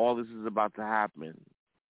all this is about to happen?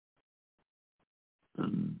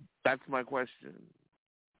 That's my question.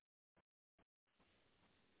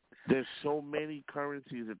 There's so many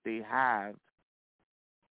currencies that they have,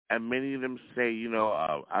 and many of them say,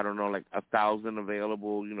 I don't know, like 1,000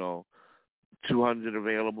 available, 200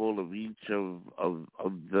 available of each of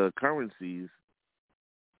the currencies.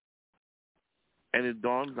 And it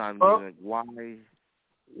dawns on me, like,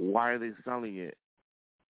 why are they selling it?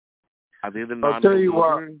 Are they the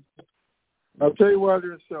non-believers? I'll tell you why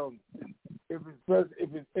they're selling it. If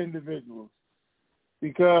it's individuals.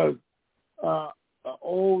 Because an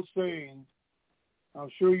old saying, I'm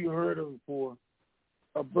sure you heard of it before,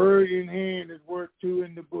 a bird in hand is worth two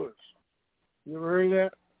in the bush. You ever heard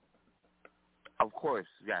that? Of course,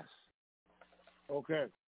 yes. Okay.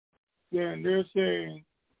 Then they're saying,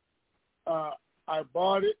 I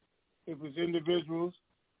bought it, if it's individuals,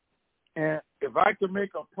 and if I can make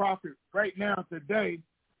a profit right now, today,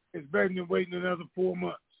 it's better than waiting another 4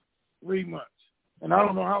 months, 3 months. And I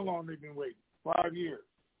don't know how long they've been waiting, 5 years.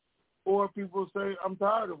 Or people say, I'm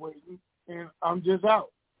tired of waiting, and I'm just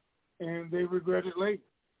out. And they regret it later.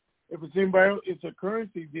 If it's anybody else, it's a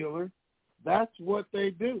currency dealer. That's what they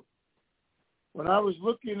do. When I was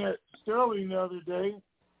looking at sterling the other day,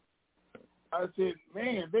 I said,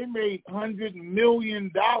 man, they made $100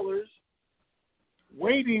 million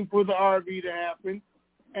waiting for the RV to happen.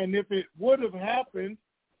 And if it would have happened,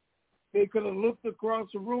 they could have looked across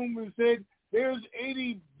the room and said, there's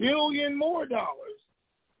 $80 billion more dollars.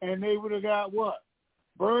 And they would have got what?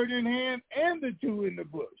 Bird in hand and the two in the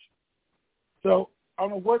bush. So I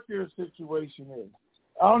don't know what their situation is.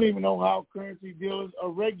 I don't even know how currency dealers are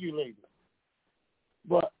regulated.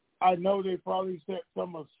 But I know they probably set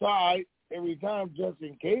some aside every time just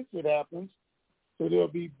in case it happens. So there'll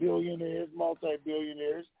be billionaires,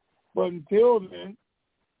 multi-billionaires. But until then,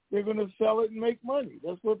 they're going to sell it and make money.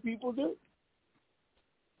 That's what people do.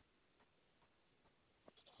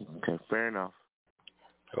 Okay, fair enough.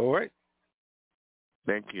 All right.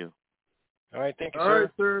 Thank you. All right, thank you, sir. All right,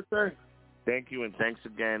 sir. Thanks. Thank you, and thanks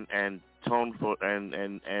again, and Tone for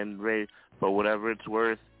and Ray for whatever it's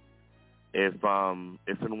worth. If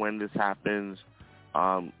and when this happens,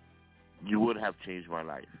 you would have changed my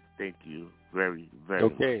life. Thank you very, very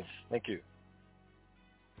much. Okay, thank you.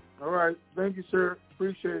 All right, thank you, sir.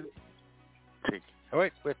 Appreciate it. All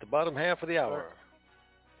right, we're at the bottom half of the hour.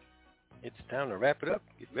 It's time to wrap it up.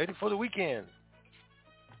 Get ready for the weekend.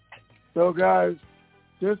 So, guys,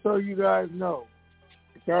 just so you guys know,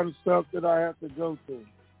 the kind of stuff that I have to go through.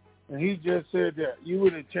 And he just said that. You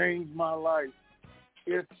would have changed my life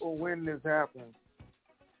if or when this happens.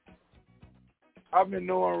 I've been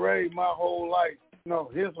knowing Ray my whole life.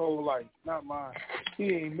 No, his whole life, not mine.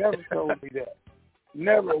 He ain't never told me that.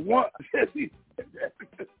 Never once.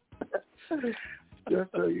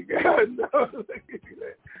 Just so you guys know.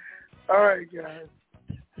 All right, guys.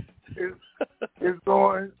 It's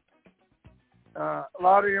going. A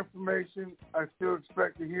lot of information. I still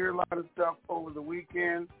expect to hear a lot of stuff over the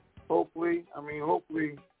weekend. Hopefully,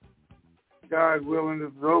 God willing, this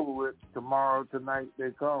is over with tomorrow, tonight,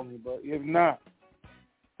 they call me. But if not,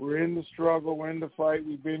 we're in the struggle. We're in the fight.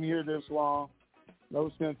 We've been here this long. No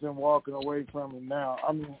sense in walking away from it now.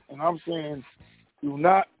 And I'm saying, do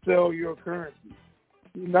not sell your currency.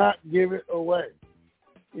 Do not give it away.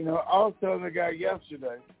 I was telling a guy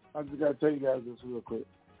yesterday, I just got to tell you guys this real quick.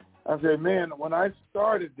 I said, man, when I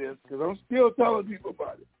started this, because I'm still telling people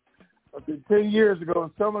about it, I said 10 years ago,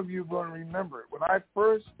 and some of you are going to remember it. When I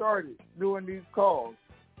first started doing these calls,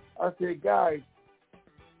 I said, guys,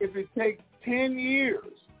 if it takes 10 years,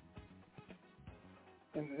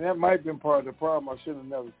 and that might have been part of the problem, I should have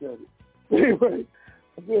never said it. Anyway,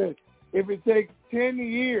 I said, if it takes 10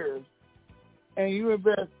 years and you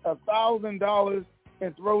invest $1,000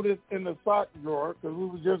 and throw this in the sock drawer, because we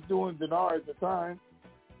were just doing dinar at the time,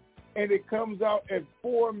 and it comes out at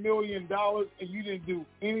 $4 million and you didn't do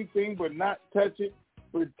anything but not touch it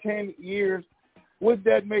for 10 years, would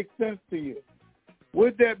that make sense to you?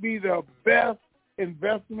 Would that be the best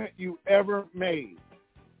investment you ever made?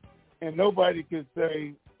 And nobody could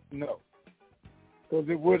say no, because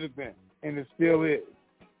it would have been, and it still is.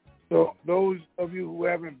 So those of you who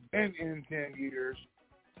haven't been in 10 years,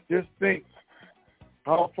 just think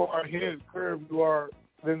how far ahead of the curve you are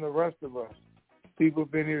than the rest of us. People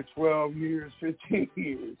have been here 12 years, 15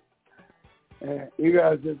 years. And you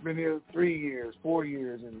guys have been here 3 years, 4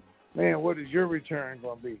 years. And, man, what is your return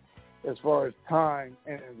going to be as far as time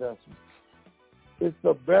and investment? It's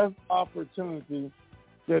the best opportunity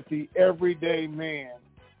that the everyday man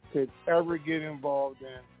could ever get involved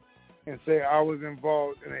in and say, I was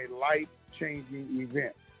involved in a life-changing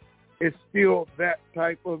event. It's still that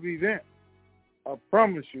type of event. I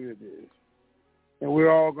promise you it is. And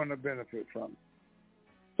we're all going to benefit from it.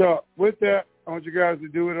 So with that, I want you guys to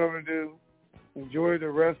do what I'm going to do. Enjoy the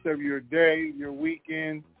rest of your day, your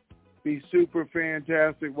weekend. Be super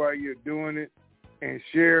fantastic while you're doing it, and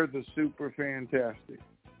share the super fantastic.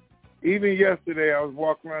 Even yesterday, I was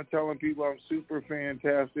walking around telling people I'm super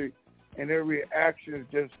fantastic, and their reaction is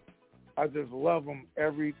just, I just love them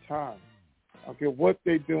every time. I don't care what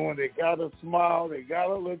they're doing. They got to smile. They got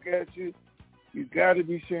to look at you. You got to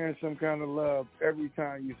be sharing some kind of love every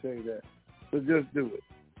time you say that. So just do it.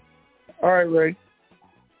 All right, Ray.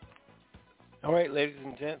 All right, ladies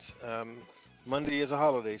and gents. Monday is a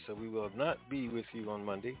holiday, so we will not be with you on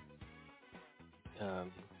Monday.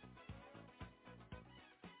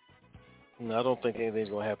 No, I don't think anything's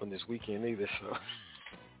going to happen this weekend either, so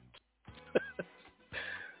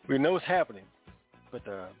we know it's happening. But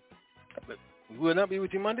we will not be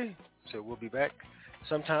with you Monday, so we'll be back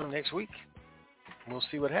sometime next week. We'll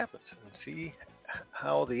see what happens and see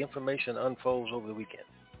how the information unfolds over the weekend.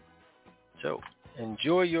 So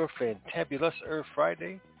enjoy your fantabulous Earth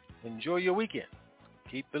Friday. Enjoy your weekend.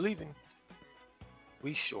 Keep believing.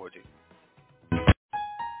 We sure do.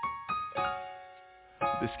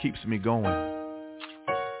 This keeps me going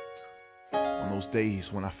on those days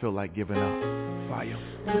when I feel like giving up. Fire.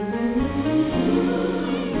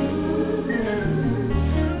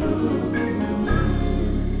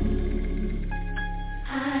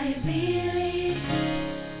 I believe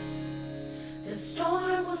the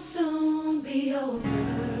storm will soon be over.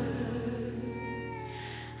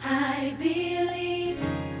 I believe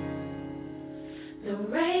the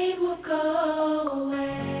rain will go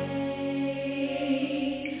away.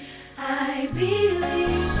 I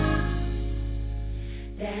believe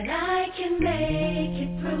that I can make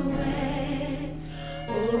it through it.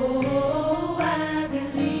 Oh, I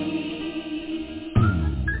believe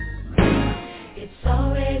it's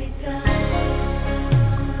already done.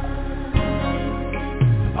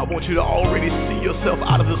 I want you to already see yourself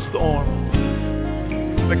out of the storm.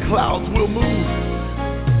 The clouds will move.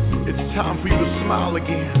 It's time for you to smile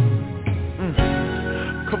again.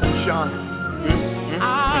 Come on, Sean.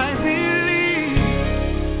 I believe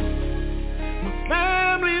my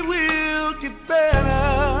family will get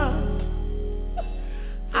better.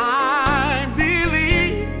 I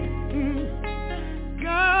believe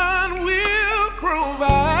God will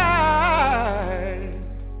provide.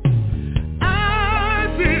 I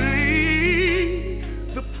believe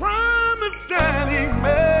the promise that He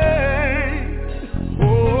made.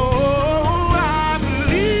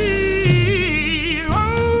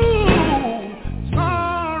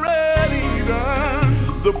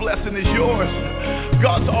 The blessing is yours.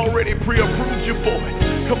 God's already pre-approved you for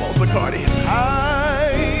it. Come on, Zacardi.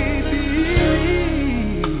 I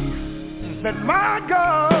believe that my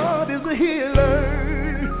God is a healer.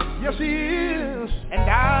 Yes, He is. And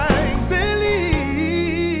I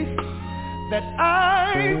believe that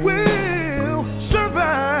I will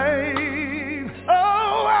survive.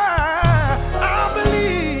 Oh, I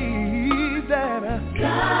believe that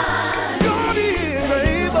God is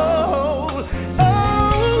able.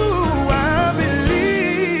 Oh, I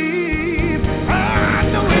believe.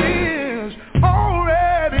 I know it is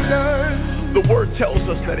already done. The word tells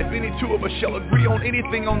us that if any two of us shall agree on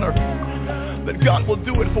anything on earth, that God will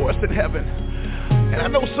do it for us in heaven. And I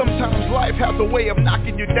know sometimes life has a way of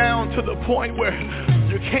knocking you down to the point where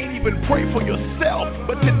you can't even pray for yourself.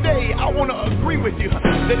 But today I want to agree with you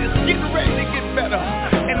that it's getting ready to get better.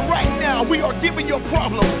 And right now we are giving your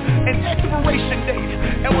problem an expiration date.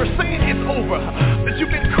 And we're saying it's over. That you've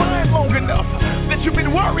been crying long enough. That you've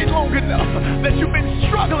been worried long enough. That you've been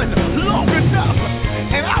struggling long enough.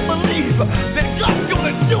 And I believe that God's going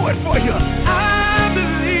to do it for you. I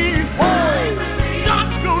believe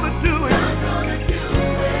God's going to do it.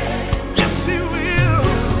 Just believe.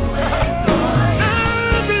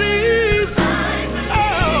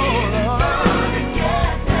 Oh,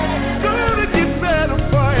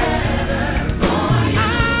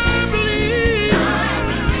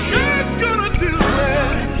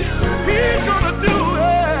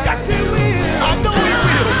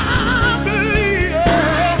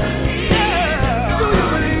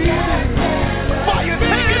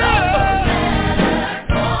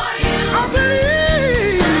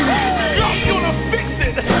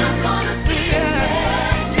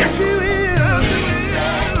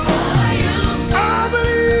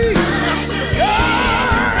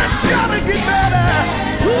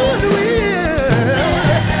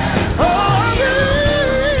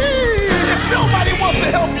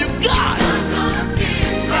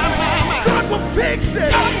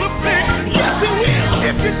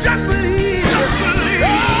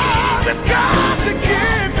 it's got to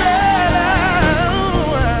get better.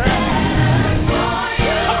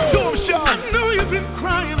 Talk to him, Sean. I know you've been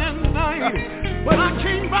crying at night, but I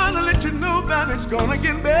came by to let you know that it's gonna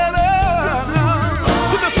get better.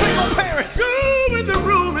 To the single parents, go in the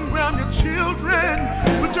room and grab your children,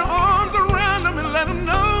 put your arms around them and let them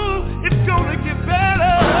know it's gonna get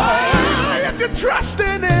better. If you trust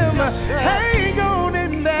in Him, hang on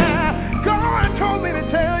in there. God told me to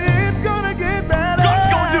tell you it's gonna get better.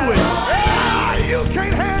 God's gonna do it. You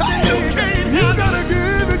can't handle it. You gotta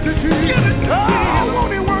give it to Jesus. Oh,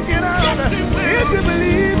 won't He work it out? If you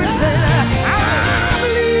believe it, say I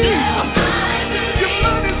believe. Your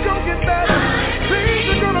money's gonna get better. Things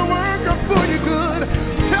are gonna work out for you good.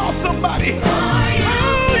 Tell somebody.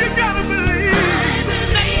 Oh, you gotta believe.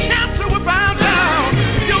 That cancer will bow down.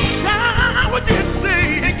 Your child would get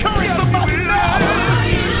saved. Encourage somebody.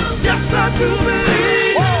 Yes, I do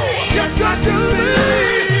believe. Yes, I do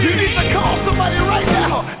believe. You need to call somebody right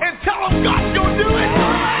now and tell them God's going to do it.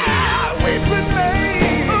 We've been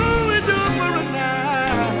made. Oh, we do it for us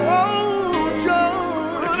now. Oh,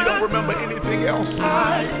 John. If you don't remember anything else,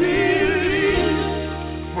 I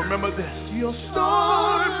believe. Remember this. Your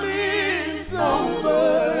storm is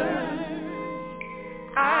over.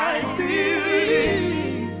 I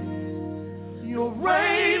believe. Your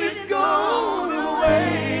rain is gone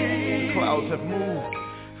away. Clouds have moved.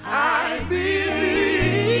 I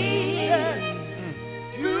believe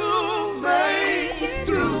you made it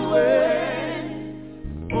through it.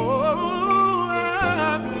 Oh,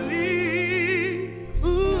 I believe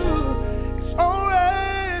it's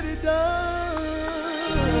already done.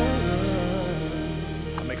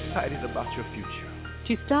 I'm excited about your future.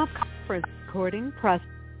 To stop conference recording, press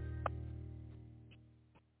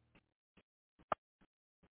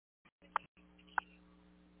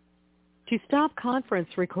To stop conference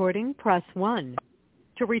recording, press 1.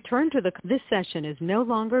 To return to this session is no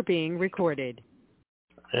longer being recorded.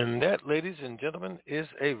 And that, ladies and gentlemen, is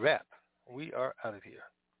a wrap. We are out of here.